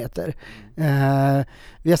andra planeter.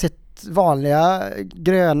 Vi har sett vanliga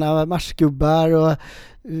gröna marsgubbar och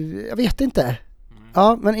jag vet inte.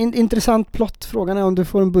 Ja, men intressant plott. Frågan är om du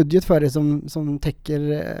får en budget för det som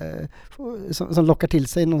täcker, som lockar till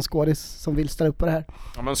sig någon skådis som vill ställa upp på det här.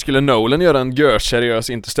 Ja, men skulle Nolan göra en görseriös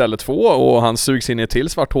Interstellar 2 och han sugs in i ett till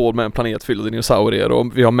svart hål med en planet fylld av dinosaurier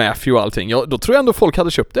och vi har Matthew och allting, då tror jag ändå folk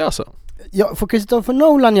hade köpt det alltså. Ja, får Christopher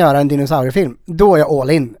Nolan göra en dinosauriefilm, då är jag all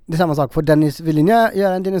in. Det är samma sak, får Denis Villeneuve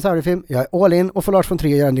göra en dinosauriefilm, jag är all in, och får Lars von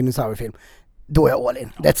Trier göra en dinosauriefilm, då är jag all in.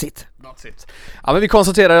 That's it. Ja, men vi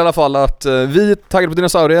konstaterar i alla fall att vi är taggade på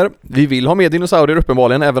dinosaurier. Vi vill ha med dinosaurier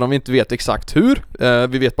uppenbarligen, även om vi inte vet exakt hur.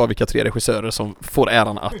 Vi vet bara vilka 3 regissörer som får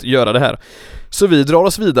äran att göra det här. Så vi drar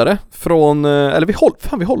oss vidare från,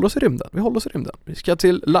 vi håller oss i rymden. Vi ska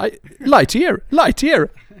till Lightyear.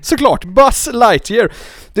 Såklart, Buzz Lightyear.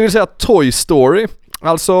 Det vill säga Toy Story.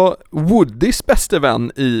 Alltså Woodys bäste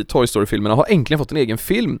vän i Toy Story-filmerna har äntligen fått en egen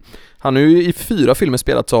film. Han har ju i 4 filmer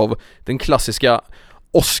spelats av den klassiska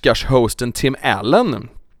Oscars-hosten Tim Allen,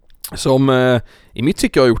 som i mitt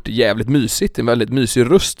tycke har gjort det jävligt mysigt. En väldigt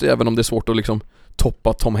mysig röst, även om det är svårt att liksom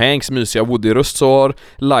toppa Tom Hanks mysiga Woody-röst, så har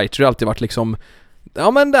Lightyear alltid varit liksom,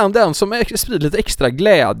 ja, men den som sprider lite extra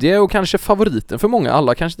glädje och kanske favoriten för många.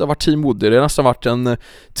 Alla kanske inte har varit Team Woody, det har nästan varit en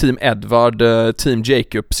Team Edward, Team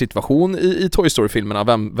Jacob situation i Toy Story-filmerna,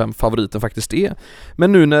 vem favoriten faktiskt är.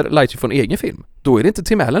 Men nu när Lightyear får en egen film, då är det inte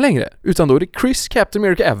Tim Allen längre, utan då är det Chris Captain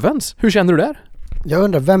America Evans. Hur känner du där? Jag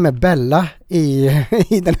undrar, vem är Bella i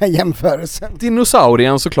den här jämförelsen?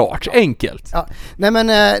 Dinosaurien såklart, enkelt. Ja, nej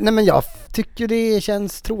men jag tycker det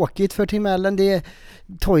känns tråkigt för Tim Allen.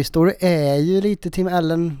 Toy Story är ju lite Tim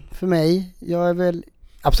Allen för mig. Jag är väl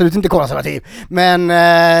absolut inte konservativ, men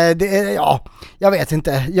jag vet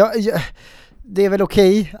inte. Det är väl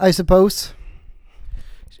okej, I suppose.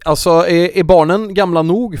 Alltså, är barnen gamla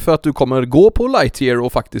nog för att du kommer gå på Lightyear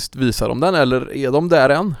och faktiskt visa dem den, eller är de där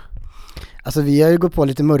än? Alltså vi har ju gått på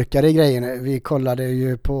lite mörkare grejer nu. Vi kollade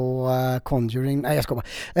ju på Conjuring. Nej, jag ska bara.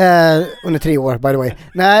 Under 3 år, by the way.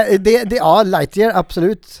 Nej, Lightyear,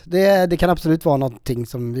 absolut. Det kan absolut vara någonting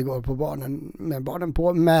som vi går på med barnen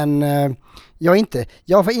på. Men jag inte.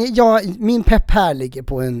 Min pepp här ligger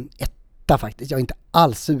på en 1. berätta faktiskt. Jag är inte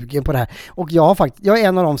alls sugen på det här. Och jag är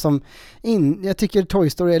en av dem som jag tycker Toy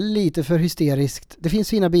Story är lite för hysteriskt. Det finns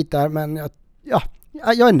fina bitar, men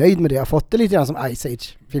jag är nöjd med det jag har fått. Det är lite grann som Ice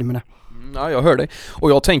Age-filmerna. Ja, jag hör dig.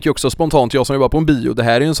 Och jag tänker också spontant, jag som jobbar på en bio, det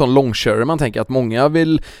här är ju en sån långkörare, man tänker att många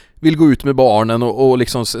vill gå ut med barnen och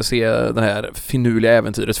liksom se det här finurliga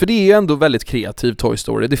äventyret. För det är ju ändå väldigt kreativt, Toy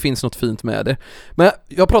Story. Det finns något fint med det. Men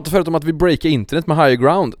jag pratade förut om att vi breakar internet med Higher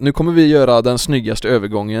Ground. Nu kommer vi göra den snyggaste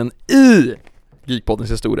övergången i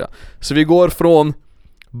Geekpoddens historia. Så vi går från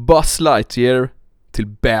Buzz Lightyear till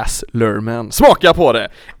Baz Luhrmann. Smaka på det!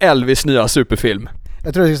 Elvis nya superfilm.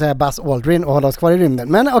 Jag tror jag skulle säga Buzz Aldrin och hålla oss kvar i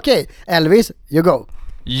rymden. Men okej, Elvis, you go.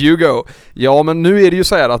 You go. Ja, men nu är det ju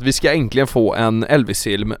så här att vi ska äntligen få en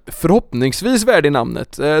Elvis-film, förhoppningsvis värd i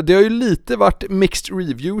namnet. Det har ju lite varit mixed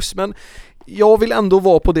reviews, men jag vill ändå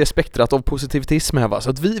vara på det spektrat av positivitism här, va? Så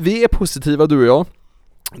att vi är positiva, du och jag.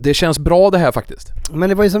 Det känns bra det här faktiskt. Men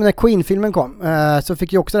det var ju som när Queen-filmen kom, så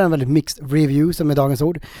fick ju också den väldigt mixed review som är dagens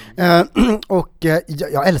ord. Och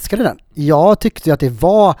jag älskade den. Jag tyckte att det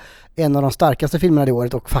var en av de starkaste filmerna det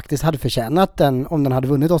året och faktiskt hade förtjänat den. Om den hade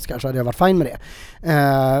vunnit Oscar så hade jag varit fine med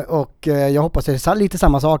det. Och jag hoppas det är lite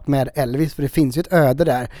samma sak med Elvis, för det finns ju ett öde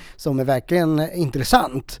där som är verkligen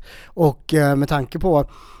intressant. Och med tanke på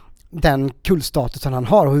den kultstatusen han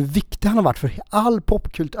har och hur viktig han har varit för all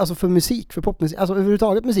popkult, alltså för musik, för popmusik, alltså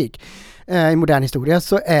överhuvudtaget musik i modern historia,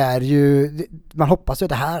 så är ju, man hoppas ju att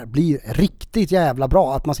det här blir riktigt jävla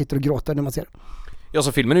bra, att man sitter och gråter när man ser det. Ja,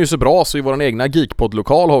 så filmen är ju så bra så i vår egna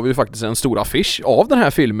Geekpod-lokal har vi ju faktiskt en stor affisch av den här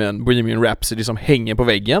filmen, Bohemian Rhapsody, som hänger på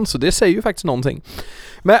väggen, så det säger ju faktiskt någonting.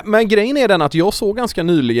 Men grejen är den att jag såg ganska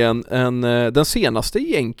nyligen den senaste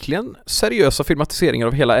egentligen seriösa filmatiseringen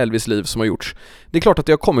av hela Elvis liv som har gjorts. Det är klart att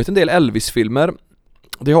det har kommit en del Elvis-filmer.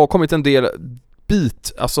 Det har kommit en del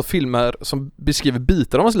alltså filmer som beskriver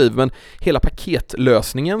bitar av hans liv, men hela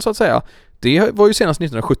paketlösningen så att säga, det var ju senast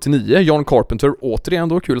 1979. John Carpenter, återigen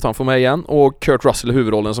då, kul att han får med igen, och Kurt Russell i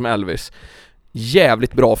huvudrollen som Elvis.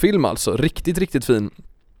 Jävligt bra film alltså, riktigt, riktigt fin.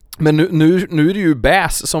 Men nu är det ju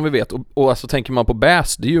Baz som vi vet, och alltså tänker man på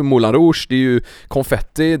Baz, det är ju Moulin Rouge, det är ju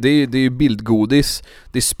konfetti, det är ju bildgodis,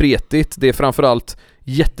 det är spretigt, det är framförallt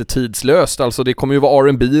jättetidslöst, alltså det kommer ju vara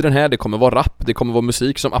R&B i den här, det kommer vara rap, det kommer vara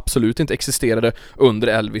musik som absolut inte existerade under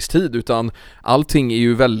Elvis tid, utan allting är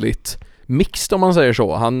ju väldigt mixed om man säger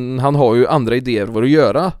så. Han har ju andra idéer vad att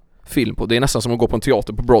göra film på. Det är nästan som att gå på en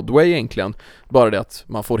teater på Broadway egentligen. Bara det att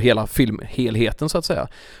man får hela filmhelheten så att säga.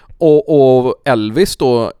 Och Elvis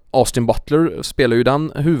då, Austin Butler spelar ju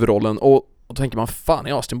den huvudrollen, och då tänker man, fan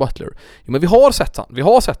är Austin Butler? Jo, men vi har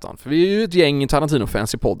sett han. För vi är ju ett gäng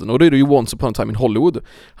Tarantino-fans i podden, och då är det ju Once Upon a Time in Hollywood.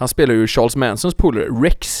 Han spelar ju Charles Mansons polare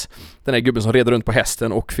Rex, den här gubben som red runt på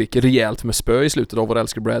hästen och fick rejält med spö i slutet av vår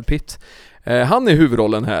älskade Brad Pitt. Han är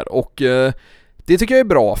huvudrollen här, och det tycker jag är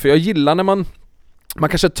bra, för jag gillar när man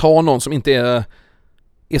kanske tar någon som inte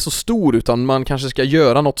är så stor, utan man kanske ska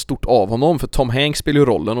göra något stort av honom, för Tom Hanks spelar ju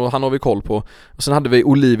rollen och han har vi koll på. Och sen hade vi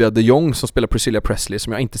Olivia de Jong som spelar Priscilla Presley,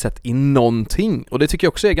 som jag inte sett i någonting, och det tycker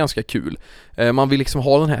jag också är ganska kul. Man vill liksom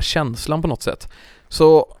ha den här känslan på något sätt.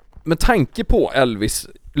 Så med tanke på Elvis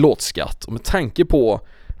låtskatt och med tanke på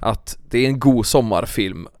att det är en god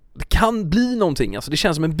sommarfilm, det kan bli någonting, alltså det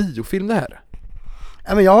känns som en biofilm det här.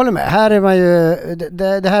 Ja, men jag håller med. Här är man ju,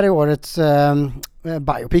 det här är årets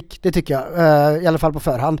biopic, det tycker jag, i alla fall på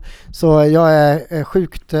förhand. Så jag är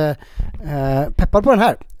sjukt peppad på den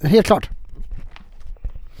här, helt klart.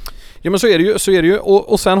 Ja, men så är det ju.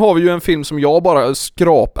 Och sen har vi ju en film som jag bara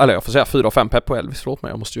jag får säga 4 av 5 pepp på Elvis, förlåt mig,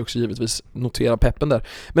 jag måste ju också givetvis notera peppen där.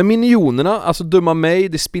 Men Minionerna, alltså döma mig,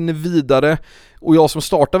 det spinner vidare, och jag som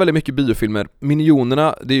startar väldigt mycket biofilmer,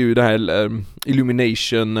 Minionerna, det är ju det här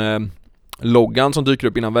Illumination loggan som dyker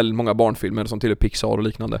upp innan väldigt många barnfilmer som tillhör Pixar och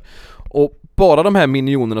liknande. Och bara de här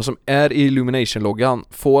minionerna som är i Illumination-loggan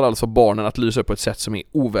får alltså barnen att lysa upp på ett sätt som är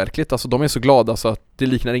overkligt. Alltså de är så glada så att det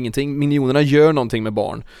liknar ingenting. Minionerna gör någonting med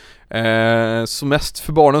barn. Så mest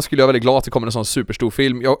för barnen skulle jag vara väldigt glad att det kommer en sån superstor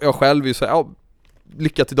film. Jag själv vill säga,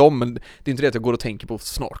 lycka till dem, men det är inte det att jag går och tänker på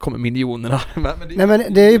snart kommer minionerna. Men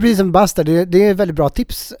det är ju precis som Basta, det är ett väldigt bra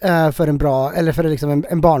tips för en bra, eller för liksom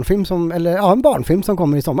en barnfilm en barnfilm som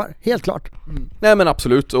kommer i sommar, helt klart. Nej, men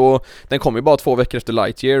absolut, och den kommer ju bara 2 veckor efter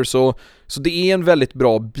Lightyear, så det är en väldigt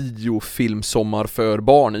bra biofilmsommar för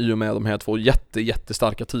barn i och med de här 2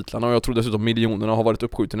 jättestarka titlarna, och jag tror dessutom miljonerna har varit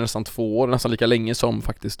uppskjuten i nästan 2 år, nästan lika länge som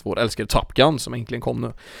faktiskt vår älskade Top Gun som egentligen kom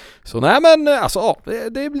nu. Så nej, men alltså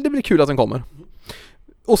det blir kul att den kommer.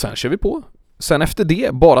 Och sen kör vi på sen efter det,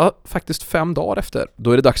 bara faktiskt 5 dagar efter,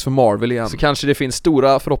 då är det dags för Marvel igen. Så kanske det finns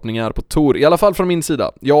stora förhoppningar på Thor, i alla fall från min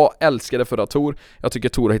sida. Jag älskade förra Thor. Jag tycker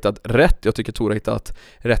Thor har hittat rätt. Jag tycker Thor har hittat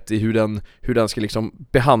rätt i hur den ska liksom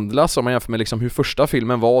behandlas. Om man jämför med liksom hur första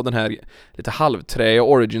filmen var, den här lite halvträiga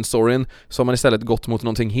origin-storyn, så har man istället gått mot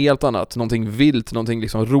någonting helt annat. Någonting vilt, någonting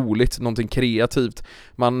liksom roligt, någonting kreativt.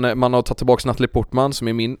 Man har tagit tillbaka Natalie Portman, som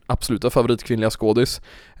är min absoluta favoritkvinnliga skådis.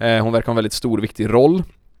 Hon verkar ha en väldigt stor och viktig roll.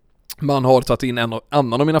 Man har tagit in en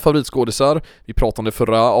annan av mina favoritskådisar. Vi pratade om det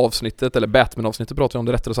förra avsnittet, eller Batman-avsnittet pratade jag om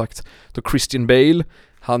det rättare sagt. Då Christian Bale,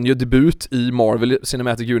 han gör debut i Marvel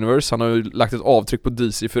Cinematic Universe. Han har ju lagt ett avtryck på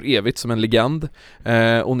DC för evigt som en legend.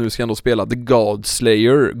 Och nu ska han då spela The God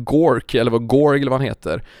Slayer, Gork, eller vad han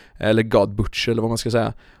heter. Eller God Butcher, eller vad man ska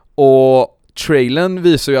säga. Och trailern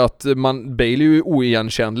visar ju att Bale är ju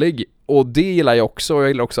oigenkännlig. Och det gillar jag också. Jag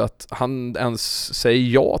gillar också att han ens säger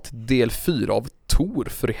ja till del 4 av Thor,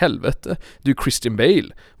 för i helvete. Du är Christian Bale.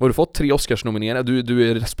 Har du fått 3 Oscars-nomineringar? Du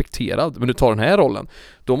är respekterad. Men du tar den här rollen.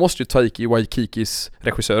 Då måste ju Taiki Waitikis,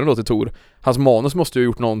 regissören då till Thor, hans manus måste ju ha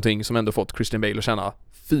gjort någonting som ändå fått Christian Bale att känna,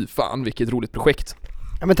 fy fan, vilket roligt projekt.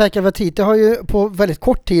 Ja, men Taika Waititi har ju på väldigt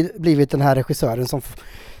kort tid blivit den här regissören som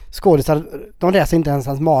skådisar, de läser inte ens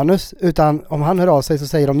hans manus, utan om han hör av sig så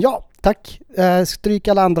säger de ja, tack, stryk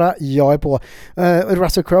alla andra, jag är på.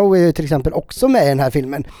 Russell Crowe är ju till exempel också med i den här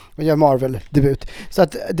filmen och gör Marvel-debut. Så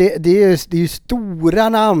att det är ju stora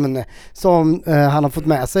namn som han har fått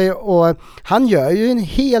med sig, och han gör ju en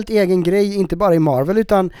helt egen grej, inte bara i Marvel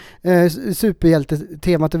utan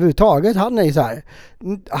superhjältetemat överhuvudtaget. Han är ju så här,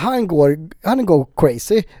 han går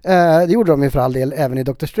crazy. Det gjorde de ju för all del även i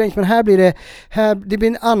Doctor Strange, men här blir det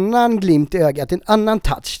en annan glimt i ögat, en annan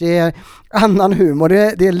touch, det är annan humor,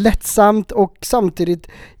 det är lättsamt och samtidigt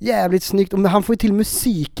jävligt snyggt, och han får ju till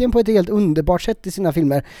musiken på ett helt underbart sätt i sina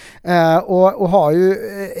filmer, och har ju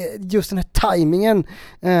just den här timingen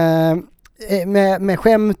med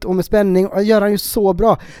skämt och med spänning, och gör han ju så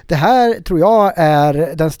bra. Det här tror jag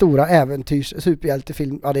är den stora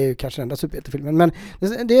superhjältefilm, ja det är ju kanske den enda superhjältefilmen, men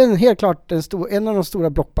det är helt klart en av de stora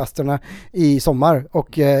blockbusterna i sommar,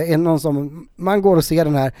 och en av de som man går och ser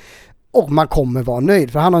den här och man kommer vara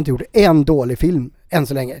nöjd, för han har inte gjort en dålig film än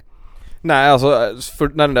så länge. Nej, alltså för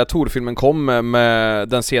när den där Thor-filmen kom med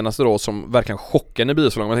den senaste då, som verkligen chockade i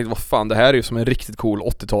biosalongen, man tänkte, vad fan, det här är ju som en riktigt cool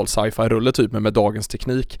 80-tal sci-fi-rulle typ, med dagens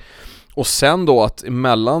teknik. Och sen då att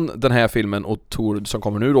emellan den här filmen och Thor som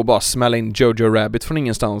kommer nu då bara smälla in Jojo Rabbit från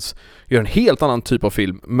ingenstans, gör en helt annan typ av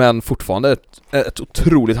film, men fortfarande ett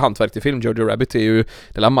otroligt hantverk till film. Jojo Rabbit är ju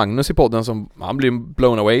det där Magnus i podden som, han blir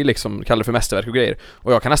blown away liksom, kallar det för mästerverk och grejer.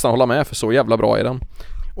 Och jag kan nästan hålla med, för så jävla bra är den.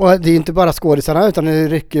 Och det är inte bara skådisarna, utan det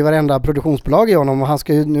rycker ju varenda produktionsbolag i honom, och han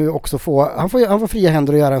ska ju nu också han får fria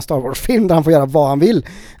händer att göra en Star Wars-film där han får göra vad han vill.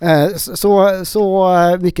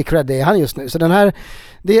 Så mycket cred är han just nu. Så den här,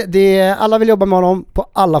 alla vill jobba med honom på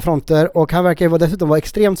alla fronter, och han verkar ju dessutom vara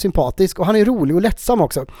extremt sympatisk, och han är rolig och lättsam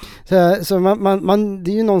också. Så man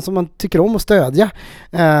det är ju någon som man tycker om att stödja.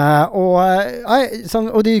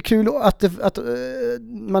 Och det är ju kul att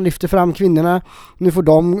man lyfter fram kvinnorna. Nu får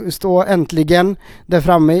de stå äntligen där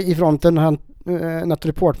framme i fronten.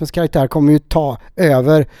 Natalie Portmans karaktär kommer ju ta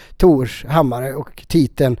över Thors hammare och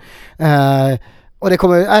titeln. Och det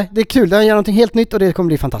är kul, det gör någonting helt nytt, och det kommer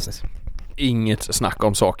bli fantastiskt. Inget snack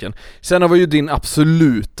om saken. Sen var ju din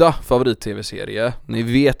absoluta favorit-tv-serie. Ni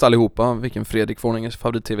vet allihopa vilken Fredrik Forninges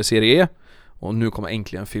favorit-tv-serie är. Och nu kommer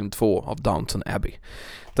äntligen film 2 av Downton Abbey.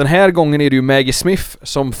 Den här gången är det ju Maggie Smith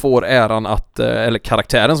som får äran att, eller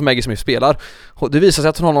karaktären som Maggie Smith spelar. Och det visar sig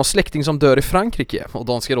att hon har någon släkting som dör i Frankrike, och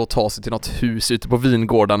de ska då ta sig till något hus ute på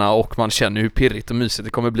vingårdarna, och man känner hur pirrigt och mysigt det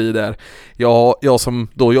kommer bli där. Jag som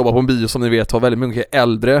då jobbar på en bio, som ni vet, har väldigt mycket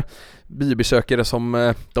äldre biobesökare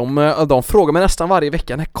som de frågar mig nästan varje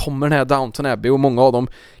vecka, när kommer den här Downton Abbey? Och många av dem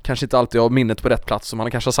kanske inte alltid har minnet på rätt plats, så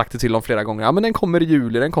man kanske har sagt det till dem flera gånger. Ja, men den kommer i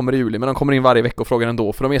juli, men de kommer in varje vecka och frågar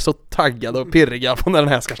ändå, för de är så taggade och pirriga på när den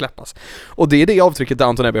här ska släppas. Och det är det avtrycket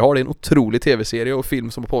Downton Abbey har. Det är en otrolig tv-serie och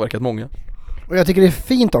film som har påverkat många. Och jag tycker det är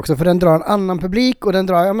fint också, för den drar en annan publik, och den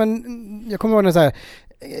drar, jag kommer ihåg den så här,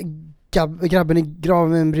 grabben i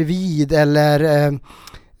graven bredvid, eller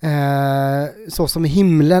Så som i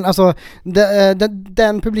himlen, alltså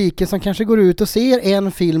den publiken som kanske går ut och ser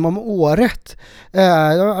en film om året.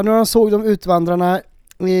 När de såg de Utvandrarna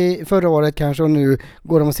förra året kanske, och nu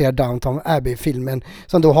går de och ser Downton Abbey-filmen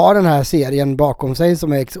som då har den här serien bakom sig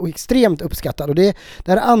som är extremt uppskattad. Och det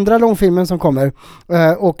är andra långfilmen som kommer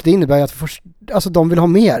och det innebär att alltså de vill ha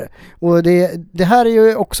mer. Och det här är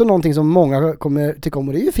ju också någonting som många kommer tycka om,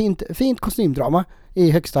 och det är ju fint kostymdrama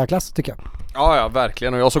i högsta klass tycker jag. Ja,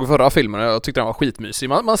 verkligen. Och jag såg förra filmen och jag tyckte den var skitmysig.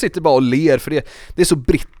 Man sitter bara och ler för det är så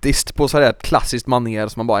brittiskt på så här klassiskt manér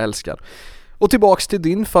som man bara älskar. Och tillbaks till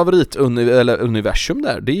din favorituniversum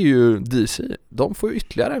där, det är ju DC. De får ju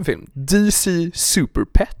ytterligare en film. DC Super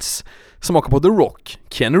Pets, som åker på The Rock,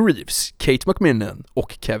 Keanu Reeves, Kate McMinnon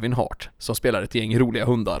och Kevin Hart, som spelar ett gäng roliga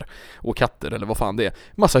hundar och katter eller vad fan det är.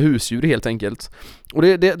 Massa husdjur helt enkelt. Och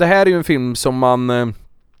det här är ju en film som man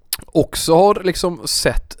också har liksom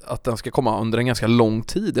sett att den ska komma under en ganska lång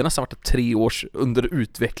tid. Det har nästan varit 3 års under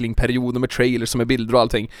utvecklingsperiod med trailers som är bilder och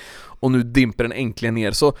allting. Och nu dimper den äntligen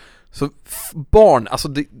ner. Så barn, alltså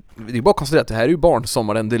det är bara att konstatera att det här är ju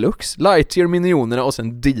barnsommaren deluxe. Lightyear, Minionerna och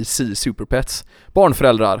sen DC Super Pets.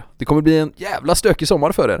 Barnföräldrar, det kommer bli en jävla stökig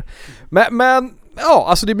sommar för er. Men ja,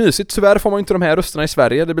 alltså det är mysigt. Tyvärr får man inte de här rösterna i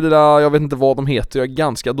Sverige. Det blir, jag vet inte vad de heter. Jag är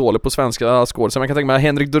ganska dålig på svenska skådespelare. Man kan tänka mig att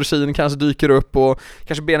Henrik Dorsin kanske dyker upp och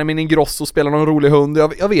kanske Benjamin Ingrosso spelar någon rolig hund.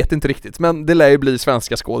 Jag vet inte riktigt, men det lär ju bli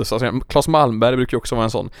svenska skådespelare. Claes Malmberg brukar ju också vara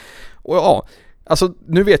en sån. Och ja, alltså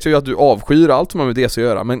nu vet jag ju att du avskyr allt som har med det att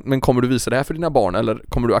göra, men kommer du visa det här för dina barn eller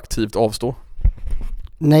kommer du aktivt avstå?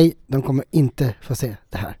 Nej, de kommer inte få se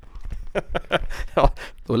det här. Ja,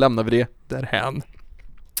 då lämnar vi det därhän.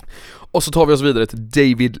 Och så tar vi oss vidare till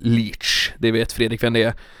David Leitch. Det vet Fredrik vem det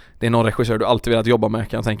är. Det är någon regissör du alltid velat jobba med,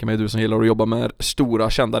 kan jag tänka mig, du som gillar att jobba med stora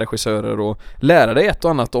kända regissörer och lära dig ett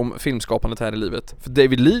och annat om filmskapandet här i livet. För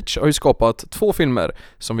David Leitch har ju skapat 2 filmer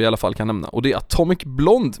som vi i alla fall kan nämna, och det är Atomic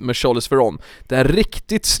Blonde med Charlize Theron. Den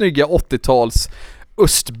riktigt snygga 80-tals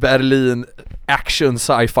Östberlin action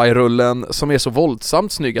sci-fi rullen som är så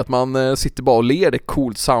våldsamt snygg att man sitter bara och ler. Det är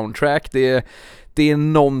coolt soundtrack, det är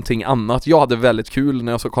någonting annat. Jag hade väldigt kul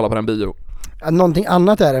när jag såg kolla på den bio. Någonting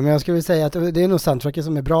annat är det, men jag skulle säga att det är nog soundtracket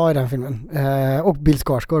som är bra i den filmen. Och Bill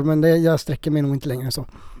Skarsgård, men jag sträcker mig nog inte längre än så.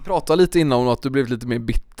 Prata lite innan om att du blev lite mer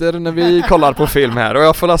bitter när vi kollar på film här, och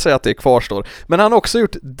jag får säga att det kvarstår. Men han har också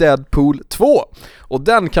gjort Deadpool 2, och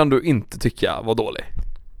den kan du inte tycka var dålig.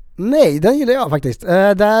 Nej, den gillar jag faktiskt.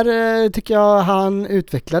 Där tycker jag han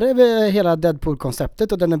utvecklade hela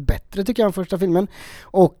Deadpool-konceptet, och den är bättre tycker jag än första filmen.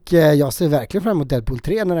 Och jag ser verkligen fram emot Deadpool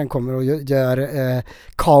 3 när den kommer och gör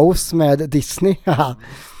kaos med Disney.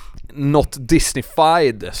 Not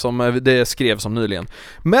Disneyfied som det skrevs om nyligen.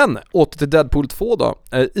 Men åter till Deadpool 2 då.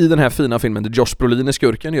 I den här fina filmen där Josh Brolin är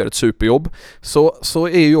skurken, gör ett superjobb, så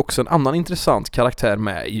är ju också en annan intressant karaktär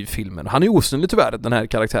med i filmen. Han är osynlig tyvärr, den här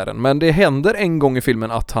karaktären, men det händer en gång i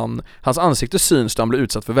filmen att hans ansikte syns då han blir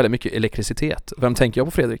utsatt för väldigt mycket elektricitet. Vem tänker jag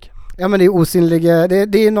på, Fredrik? Ja, men det är osynliga,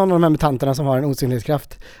 det är någon av de här mutanterna som har en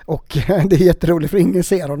osynlighetskraft, och det är jätteroligt för ingen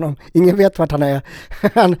ser honom, ingen vet vart han är.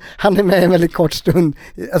 Han är med en väldigt kort stund,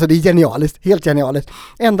 alltså det är genialiskt, helt genialiskt.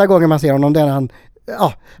 Enda gången man ser honom det är när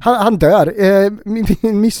han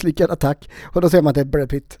dör, misslyckad attack, och då ser man att det är Brad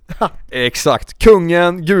Pitt. Exakt,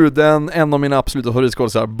 kungen, guden, en av mina absoluta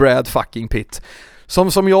favoritskådespelare, Brad fucking Pitt.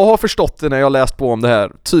 Som jag har förstått det när jag läst på om det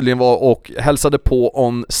här, tydligen var och hälsade på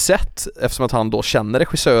on set, eftersom att han då känner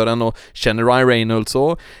regissören och känner Ryan Reynolds,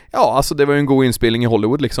 och ja, alltså det var ju en god inspelning i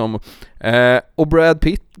Hollywood liksom. Och Brad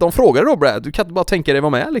Pitt, de frågade då Brad, du kan inte bara tänka dig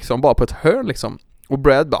vara med liksom, bara på ett hörn liksom. Och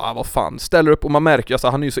Brad bara, vad fan, ställer upp, och man märker att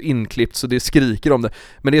han är ju så inklippt så det skriker om det.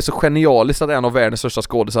 Men det är så genialiskt att en av världens största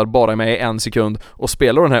skådespelare bara är med i 1 sekund och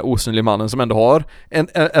spelar den här osynliga mannen som ändå har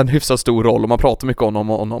en hyfsat stor roll, och man pratar mycket om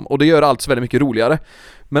honom. Och det gör allt så väldigt mycket roligare.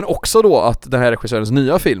 Men också då att den här regissörens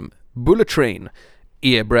nya film, Bullet Train,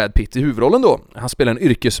 är Brad Pitt i huvudrollen då. Han spelar en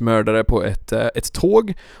yrkesmördare på ett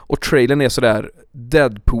tåg, och trailern är sådär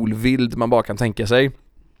Deadpool-vild man bara kan tänka sig.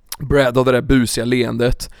 Brad har det där busiga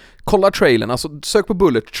leendet. Kolla trailern, alltså sök på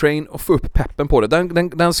Bullet Train och få upp peppen på det.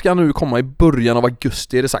 Den ska nu komma i början av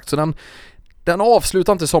augusti är det sagt. Så den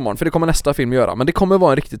avslutar inte sommaren, för det kommer nästa film göra. Men det kommer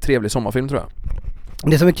vara en riktigt trevlig sommarfilm tror jag.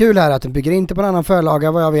 Det som är kul här är att den bygger inte på en annan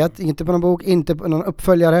förlaga vad jag vet, inte på någon bok, inte på någon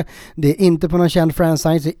uppföljare, det är inte på någon känd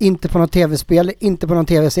franchise, det är inte på något tv-spel, inte på någon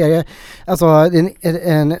tv-serie. Alltså det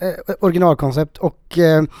är en originalkoncept, och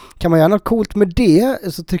kan man göra något coolt med det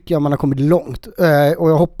så tycker jag man har kommit långt. Och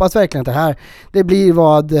jag hoppas verkligen att det blir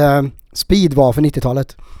vad Speed var för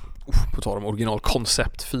 90-talet. På tal om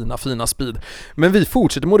originalkoncept, fina Speed. Men vi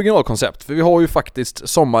fortsätter med originalkoncept, för vi har ju faktiskt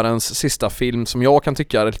sommarens sista film som jag kan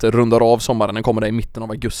tycka lite rundar av sommaren. Den kommer där i mitten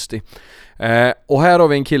av augusti. Och här har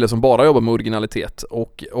vi en kille som bara jobbar med originalitet,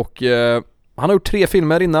 och han har gjort 3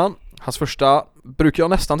 filmer innan. Hans första brukar jag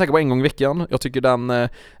nästan tänka på en gång i veckan. Jag tycker den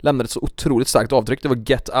lämnade ett så otroligt starkt avtryck. Det var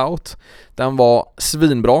Get Out. Den var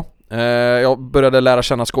svinbra. Jag började lära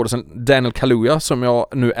känna skådespelaren Daniel Kaluuya som jag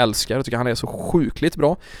nu älskar. Jag tycker han är så sjukligt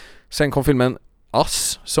bra. Sen kom filmen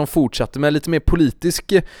Us som fortsatte med lite mer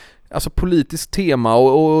politiskt tema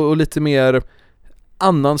och lite mer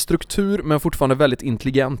annan struktur men fortfarande väldigt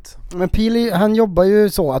intelligent. Men Peele, han jobbar ju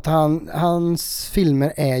så att hans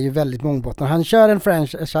filmer är ju väldigt mångbottnade. Han kör en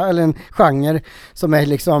franchise eller en genre som är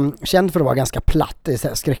liksom känd för att vara ganska platt i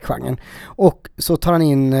skräckgenren. Och så tar han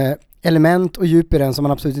in element och djup i den som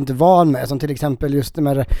man absolut inte är van med, som till exempel just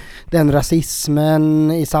med den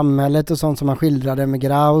rasismen i samhället och sånt som man skildrade med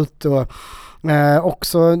Get Out, och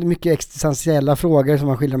också mycket existentiella frågor som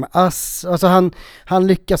han skildrar med Us. Alltså han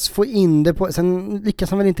lyckas få in det på, sen lyckas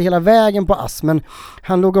han väl inte hela vägen på Us, men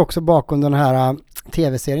han låg också bakom den här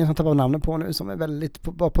tv-serien som tappar namnet på nu, som är väldigt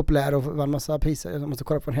populär och vann massa priser. Jag måste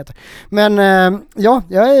kolla på vad den heter. Men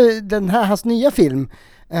den här, hans nya film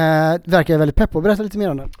verkar väldigt pepp på. Berätta lite mer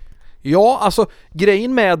om den. Ja, alltså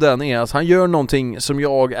grejen med den är att han gör någonting som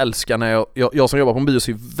jag älskar när jag som jobbar på en bio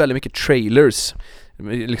ser väldigt mycket trailers.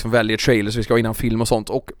 Liksom väljer trailers, vi ska ha innan film och sånt.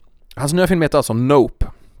 Och hans nya film heter alltså Nope.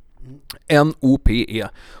 N-O-P-E.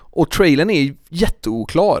 Och trailern är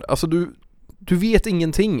jätteoklar. Alltså du vet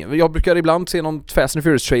ingenting. Jag brukar ibland se någon Fast and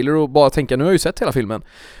Furious trailer och bara tänka, nu har jag ju sett hela filmen.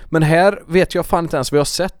 Men här vet jag fan inte ens vad jag har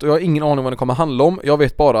sett och jag har ingen aning vad den kommer handla om. Jag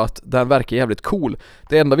vet bara att den verkar jävligt cool.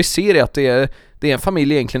 Det enda vi ser är att det är en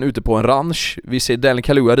familj egentligen ute på en ranch. Vi ser Daniel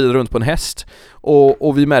Kaluuya rida runt på en häst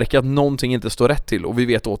och vi märker att någonting inte står rätt till. Och vi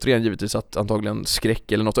vet återigen givetvis att antagligen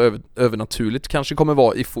skräck eller något övernaturligt kanske kommer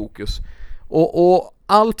vara i fokus. Och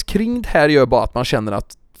allt kring det här gör bara att man känner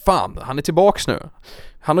att fan, han är tillbaks nu.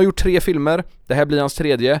 Han har gjort 3 filmer, det här blir hans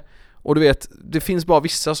 3:e. Och du vet, det finns bara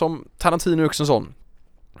vissa som Tarantino är också en sån.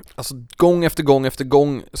 Alltså gång efter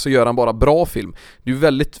gång så gör han bara bra film. Det är ju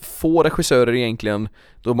väldigt få regissörer egentligen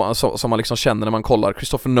som man liksom känner när man kollar.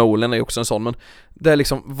 Christopher Nolan är också en sån, men det är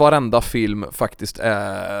liksom varenda film faktiskt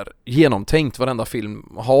är genomtänkt. Varenda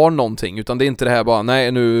film har någonting, utan det är inte det här bara,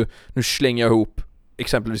 nej nu slänger jag ihop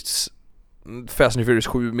exempelvis Fast and Furious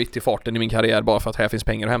 7 mitt i farten i min karriär bara för att här finns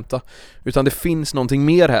pengar att hämta. Utan det finns någonting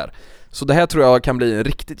mer här. Så det här tror jag kan bli en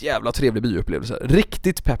riktigt jävla trevlig bioupplevelse.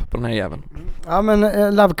 Riktigt pepp på den här jäveln. Ja, men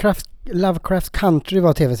Lovecraft Country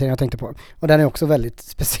var tv-serien jag tänkte på. Och den är också väldigt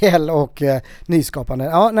speciell och nyskapande.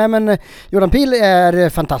 Ja, nej men Jordan Peele är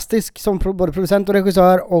fantastisk som både producent och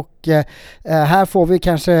regissör, och här får vi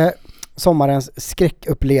kanske sommarens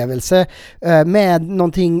skräckupplevelse med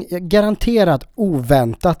någonting garanterat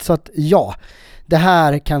oväntat. Så att ja, det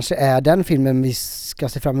här kanske är den filmen vi ska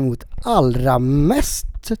se fram emot allra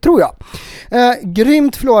mest, tror jag.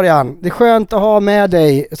 Grymt Florian, det är skönt att ha med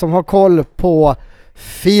dig som har koll på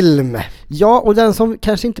film. Ja, och den som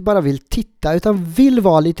kanske inte bara vill titta utan vill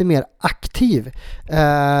vara lite mer aktiv.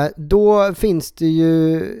 Då finns det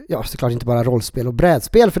ju, ja såklart inte bara rollspel och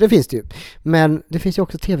brädspel, för det finns det ju. Men det finns ju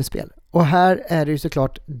också tv-spel. Och här är det ju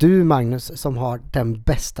såklart du, Magnus, som har den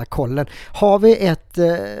bästa kollen. Har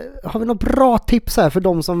vi något bra tips här för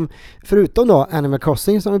de som, förutom då Animal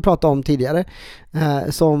Crossing som vi pratade om tidigare,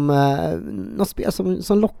 något spel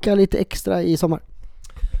som lockar lite extra i sommar?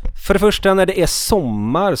 För det första, när det är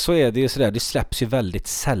sommar så är det ju sådär, det släpps ju väldigt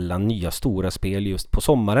sällan nya stora spel just på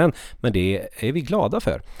sommaren, men det är vi glada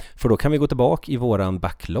för då kan vi gå tillbaka i våran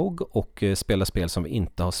backlog och spela spel som vi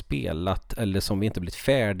inte har spelat eller som vi inte blivit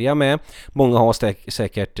färdiga med. Många har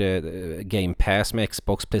säkert Game Pass med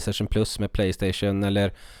Xbox, PlayStation Plus med PlayStation,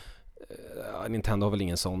 eller Nintendo har väl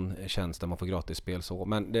ingen sån tjänst där man får gratisspel så,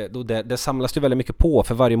 men det samlas ju väldigt mycket på,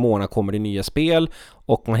 för varje månad kommer det nya spel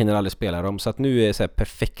och man hinner aldrig spela dem, så att nu är så här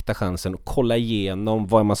perfekta chansen att kolla igenom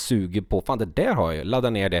vad man suger på. Fan, det där har jag, ladda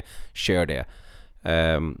ner det, kör det.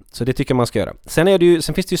 Så det tycker jag man ska göra. Sen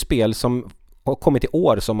finns det ju spel som har kommit i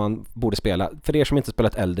år som man borde spela. För er som inte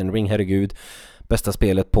spelat Elden Ring, herregud, bästa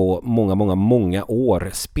spelet på många år.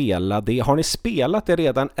 Spela det. Har ni spelat det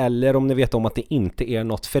redan, eller om ni vet om att det inte är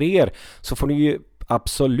något för er, så får ni ju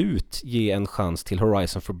absolut ge en chans till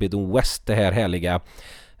Horizon Forbidden West, det här härliga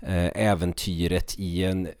äventyret i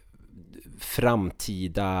en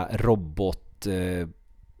framtida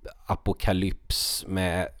robot-apokalyps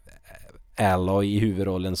med Aloy i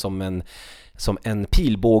huvudrollen som en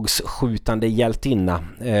pilbågsskjutande hjältinna.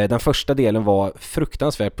 Den första delen var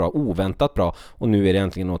fruktansvärt bra, oväntat bra, och nu är det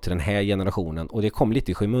äntligen något till den här generationen, och det kom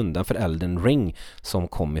lite i skymundan för Elden Ring som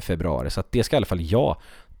kom i februari, så att det ska i alla fall jag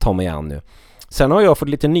ta mig an nu. Sen har jag fått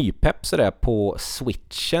lite nypepp sådär på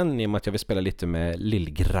Switchen i och med att jag vill spela lite med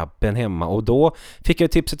lillgrabben hemma, och då fick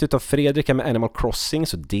jag tipset utav Fredrik med Animal Crossing,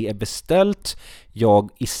 så det är beställt. Jag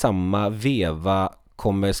i samma veva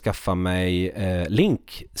kommer skaffa mig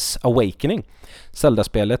Link's Awakening.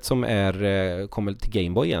 Zelda-spelet som kommer till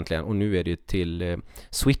Game Boy egentligen, och nu är det till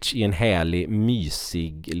Switch i en härlig,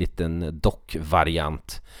 mysig liten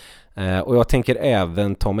dock-variant. Och jag tänker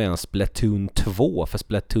även ta med en Splatoon 2, för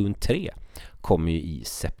Splatoon 3 kommer ju i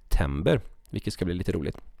september, vilket ska bli lite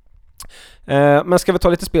roligt. Men ska vi ta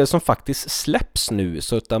lite spel som faktiskt släpps nu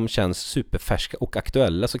så att de känns superfärska och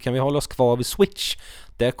aktuella, så kan vi hålla oss kvar vid Switch.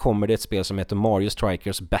 Där kommer det ett spel som heter Mario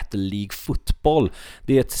Strikers Battle League Football.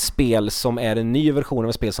 Det är ett spel som är en ny version av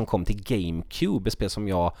ett spel som kom till GameCube, ett spel som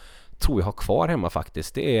jag tror jag har kvar hemma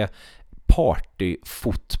faktiskt. Det är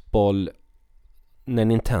partyfotboll när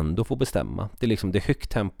Nintendo får bestämma. Det är liksom, det är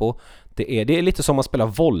högt tempo. Det är lite som att spela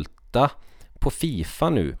Volta på FIFA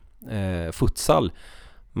nu, futsal.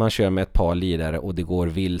 Man kör med ett par lidare och det går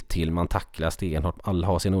vilt till, man tacklar stenhårt, alla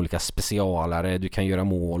har sina olika specialare, du kan göra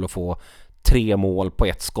mål och få 3 mål på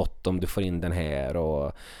ett skott om du får in den här,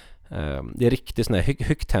 och det är riktigt sån här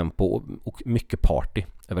högt tempo och mycket party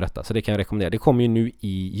över detta, så det kan jag rekommendera. Det kommer ju nu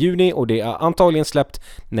i juni och det är antagligen släppt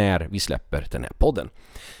när vi släpper den här podden.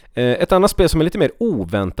 Ett annat spel som är lite mer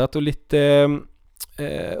oväntat och lite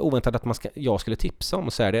oväntat att jag skulle tipsa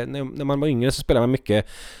om, så är det när man var yngre så spelade man mycket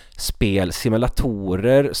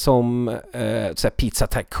spelsimulatorer som så här Pizza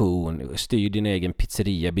Tycoon, styr din egen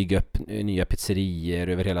pizzeria, bygga upp nya pizzerior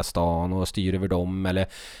över hela stan och styr över dem, eller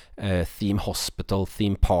Theme Hospital,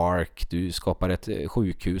 Theme Park, du skapar ett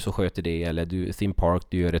sjukhus och sköter det, eller Theme Park,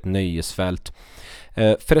 du gör ett nöjesfält.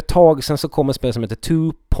 För ett tag sedan så kom ett spel som heter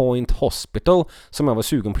 2 Point Hospital som jag var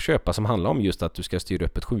sugen på att köpa, som handlar om just att du ska styra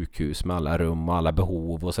upp ett sjukhus med alla rum och alla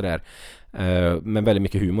behov och sådär, men väldigt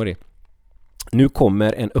mycket humor i. Nu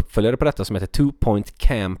kommer en uppföljare på detta som heter 2 Point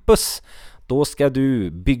Campus. Då ska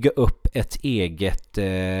du bygga upp ett eget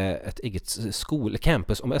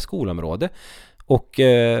campus, skolområde, och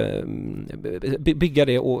bygga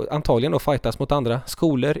det och antagligen då fightas mot andra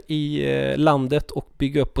skolor i landet och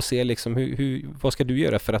bygga upp och se liksom vad ska du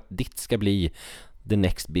göra för att ditt ska bli the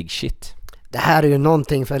next big shit. Det här är ju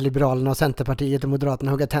någonting för Liberalerna och Centerpartiet och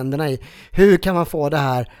Moderaterna hugga tänderna i. Hur kan man få det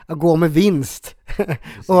här att gå med vinst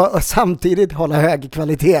och samtidigt hålla hög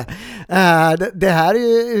kvalitet? Det här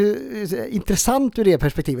är ju intressant ur det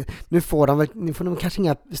perspektivet. Nu får de kanske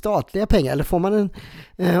inga statliga pengar, eller får man en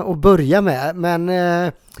att börja med, men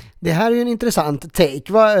det här är ju en intressant take.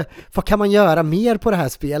 Vad kan man göra mer på det här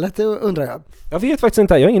spelet, undrar jag? Jag vet faktiskt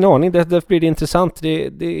inte, jag har ingen aning. Därför blir det intressant.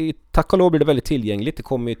 Tack och lov blir det väldigt tillgängligt. Det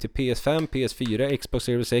kommer ju till PS5, PS4, Xbox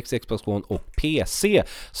Series X, Xbox One och PC.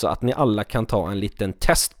 Så att ni alla kan ta en liten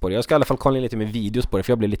test på det. Jag ska i alla fall kolla in lite med videos på det,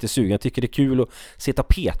 för jag blir lite sugen. Jag tycker det är kul att sitta och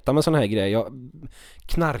peta med såna här grejer. Jag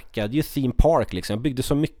knarkade ju Theme Park liksom. Jag byggde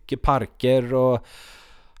så mycket parker och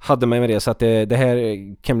hade mig med det, så att det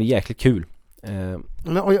här kan bli jäkligt kul.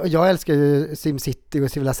 Och jag älskar ju SimCity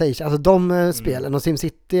och Civilization, alltså de spelen, och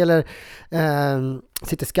SimCity eller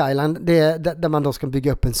City Skyline, där man då ska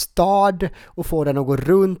bygga upp en stad och få den att gå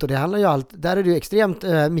runt, och det handlar ju där är det ju extremt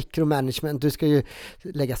mikromanagement. Du ska ju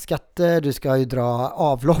lägga skatter, du ska ju dra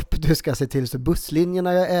avlopp, du ska se till så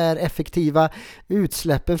busslinjerna är effektiva,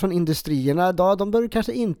 utsläppen från industrierna, de bör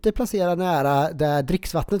kanske inte placera nära där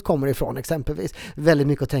dricksvattnet kommer ifrån exempelvis. Väldigt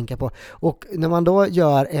mycket att tänka på. Och när man då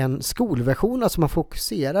gör en skolversion, alltså man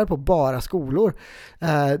fokuserar på bara skolor,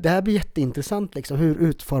 det här blir jätteintressant liksom. Hur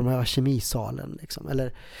utformar jag kemisalen liksom?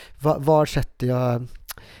 Eller var sätter jag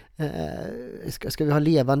ska vi ha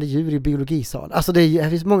levande djur i biologisal? Alltså det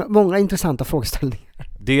finns många intressanta frågeställningar.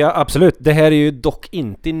 Det är absolut. Det här är ju dock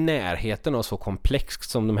inte i närheten av så komplext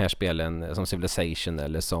som de här spelen, som Civilization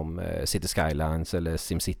eller som City Skylines eller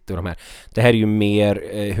SimCity och de här. Det här är ju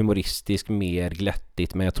mer humoristiskt, mer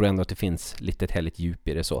glättigt, men jag tror ändå att det finns lite ett härligt djup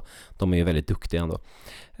i det så. De är ju väldigt duktiga ändå.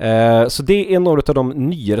 Så det är några av de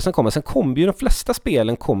nyare som kommer. Sen kommer ju de flesta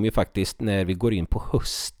spelen kommer ju faktiskt när vi går in på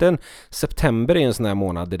hösten. September är en sån här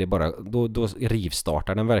månad där det bara då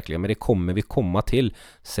rivstartar den verkligen, men det kommer vi komma till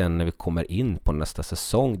sen när vi kommer in på nästa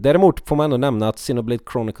säsong. Däremot får man ändå nämna att Xenoblade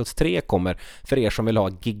Chronicles 3 kommer för er som vill ha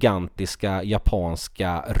gigantiska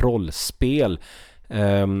japanska rollspel.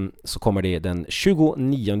 Så kommer det den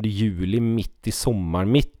 29 juli, mitt i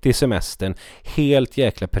sommaren, mitt i semestern. Helt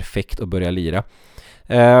jäkla perfekt att börja lira.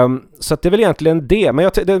 Så att det är väl egentligen det.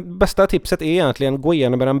 Men det bästa tipset är egentligen gå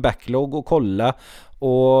igenom en backlog och kolla.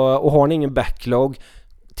 Och har ni ingen backlog,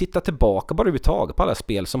 titta tillbaka bara överhuvudtaget på alla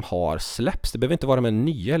spel som har släppts. Det behöver inte vara med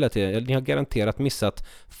nya hela tiden. Ni har garanterat missat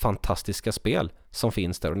fantastiska spel som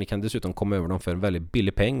finns där, och ni kan dessutom komma över dem för en väldigt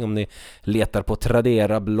billig peng om ni letar på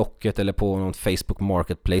Tradera, Blocket eller på någon Facebook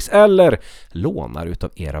Marketplace, eller lånar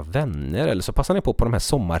utav era vänner, eller så passar ni på de här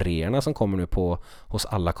sommarreorna som kommer nu hos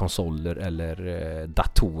alla konsoler eller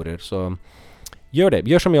datorer. Så Gör det.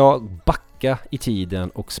 Gör som jag, backa i tiden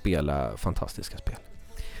och spela fantastiska spel.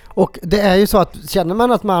 Och det är ju så att känner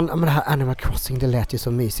man att men det här Animal Crossing, det lät ju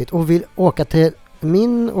så mysigt och vill åka till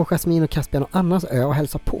min och Jasmin och Caspian och Annas ö och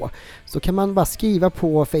hälsa på, så kan man bara skriva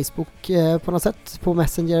på Facebook på något sätt, på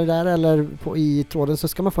Messenger där eller i tråden, så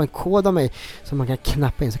ska man få en kod av mig som man kan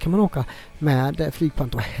knappa in, så kan man åka med flygplan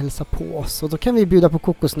och hälsa på oss, och då kan vi bjuda på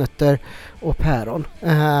kokosnötter och päron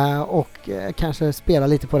och kanske spela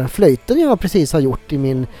lite på den flöjten jag precis har gjort i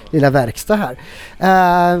min lilla verkstad här.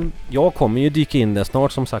 Jag kommer ju dyka in där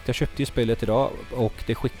snart, som sagt. Jag köpte ju spelet idag och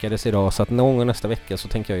det skickades idag, så att någon gång nästa vecka så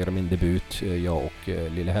tänker jag göra min debut, jag och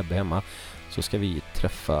lilla Hebbe hemma. Så ska vi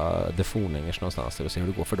träffa The Fornängers någonstans och se hur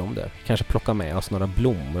det går för dem där. Kanske plocka med oss några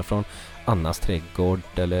blommor från Annas trädgård,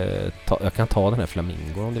 eller jag kan ta den här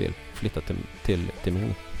flamingo om du vill. Flytta till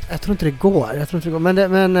min. Jag tror inte det går.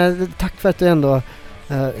 Men tack för att du ändå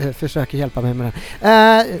försöker hjälpa mig med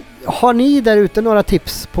den. Har ni där ute några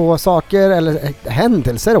tips på saker eller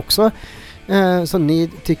händelser också som ni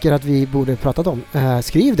tycker att vi borde pratat om?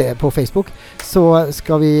 Skriv det på Facebook, så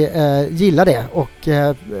ska vi gilla det och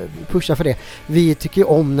pusha för det. Vi tycker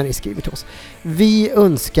om när ni skriver till oss. Vi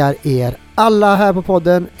önskar er alla här på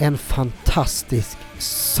podden en fantastisk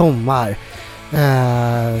sommar.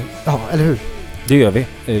 Ja, eller hur? Det gör vi.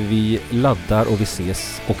 Vi laddar och vi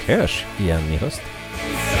ses och hörs igen i höst.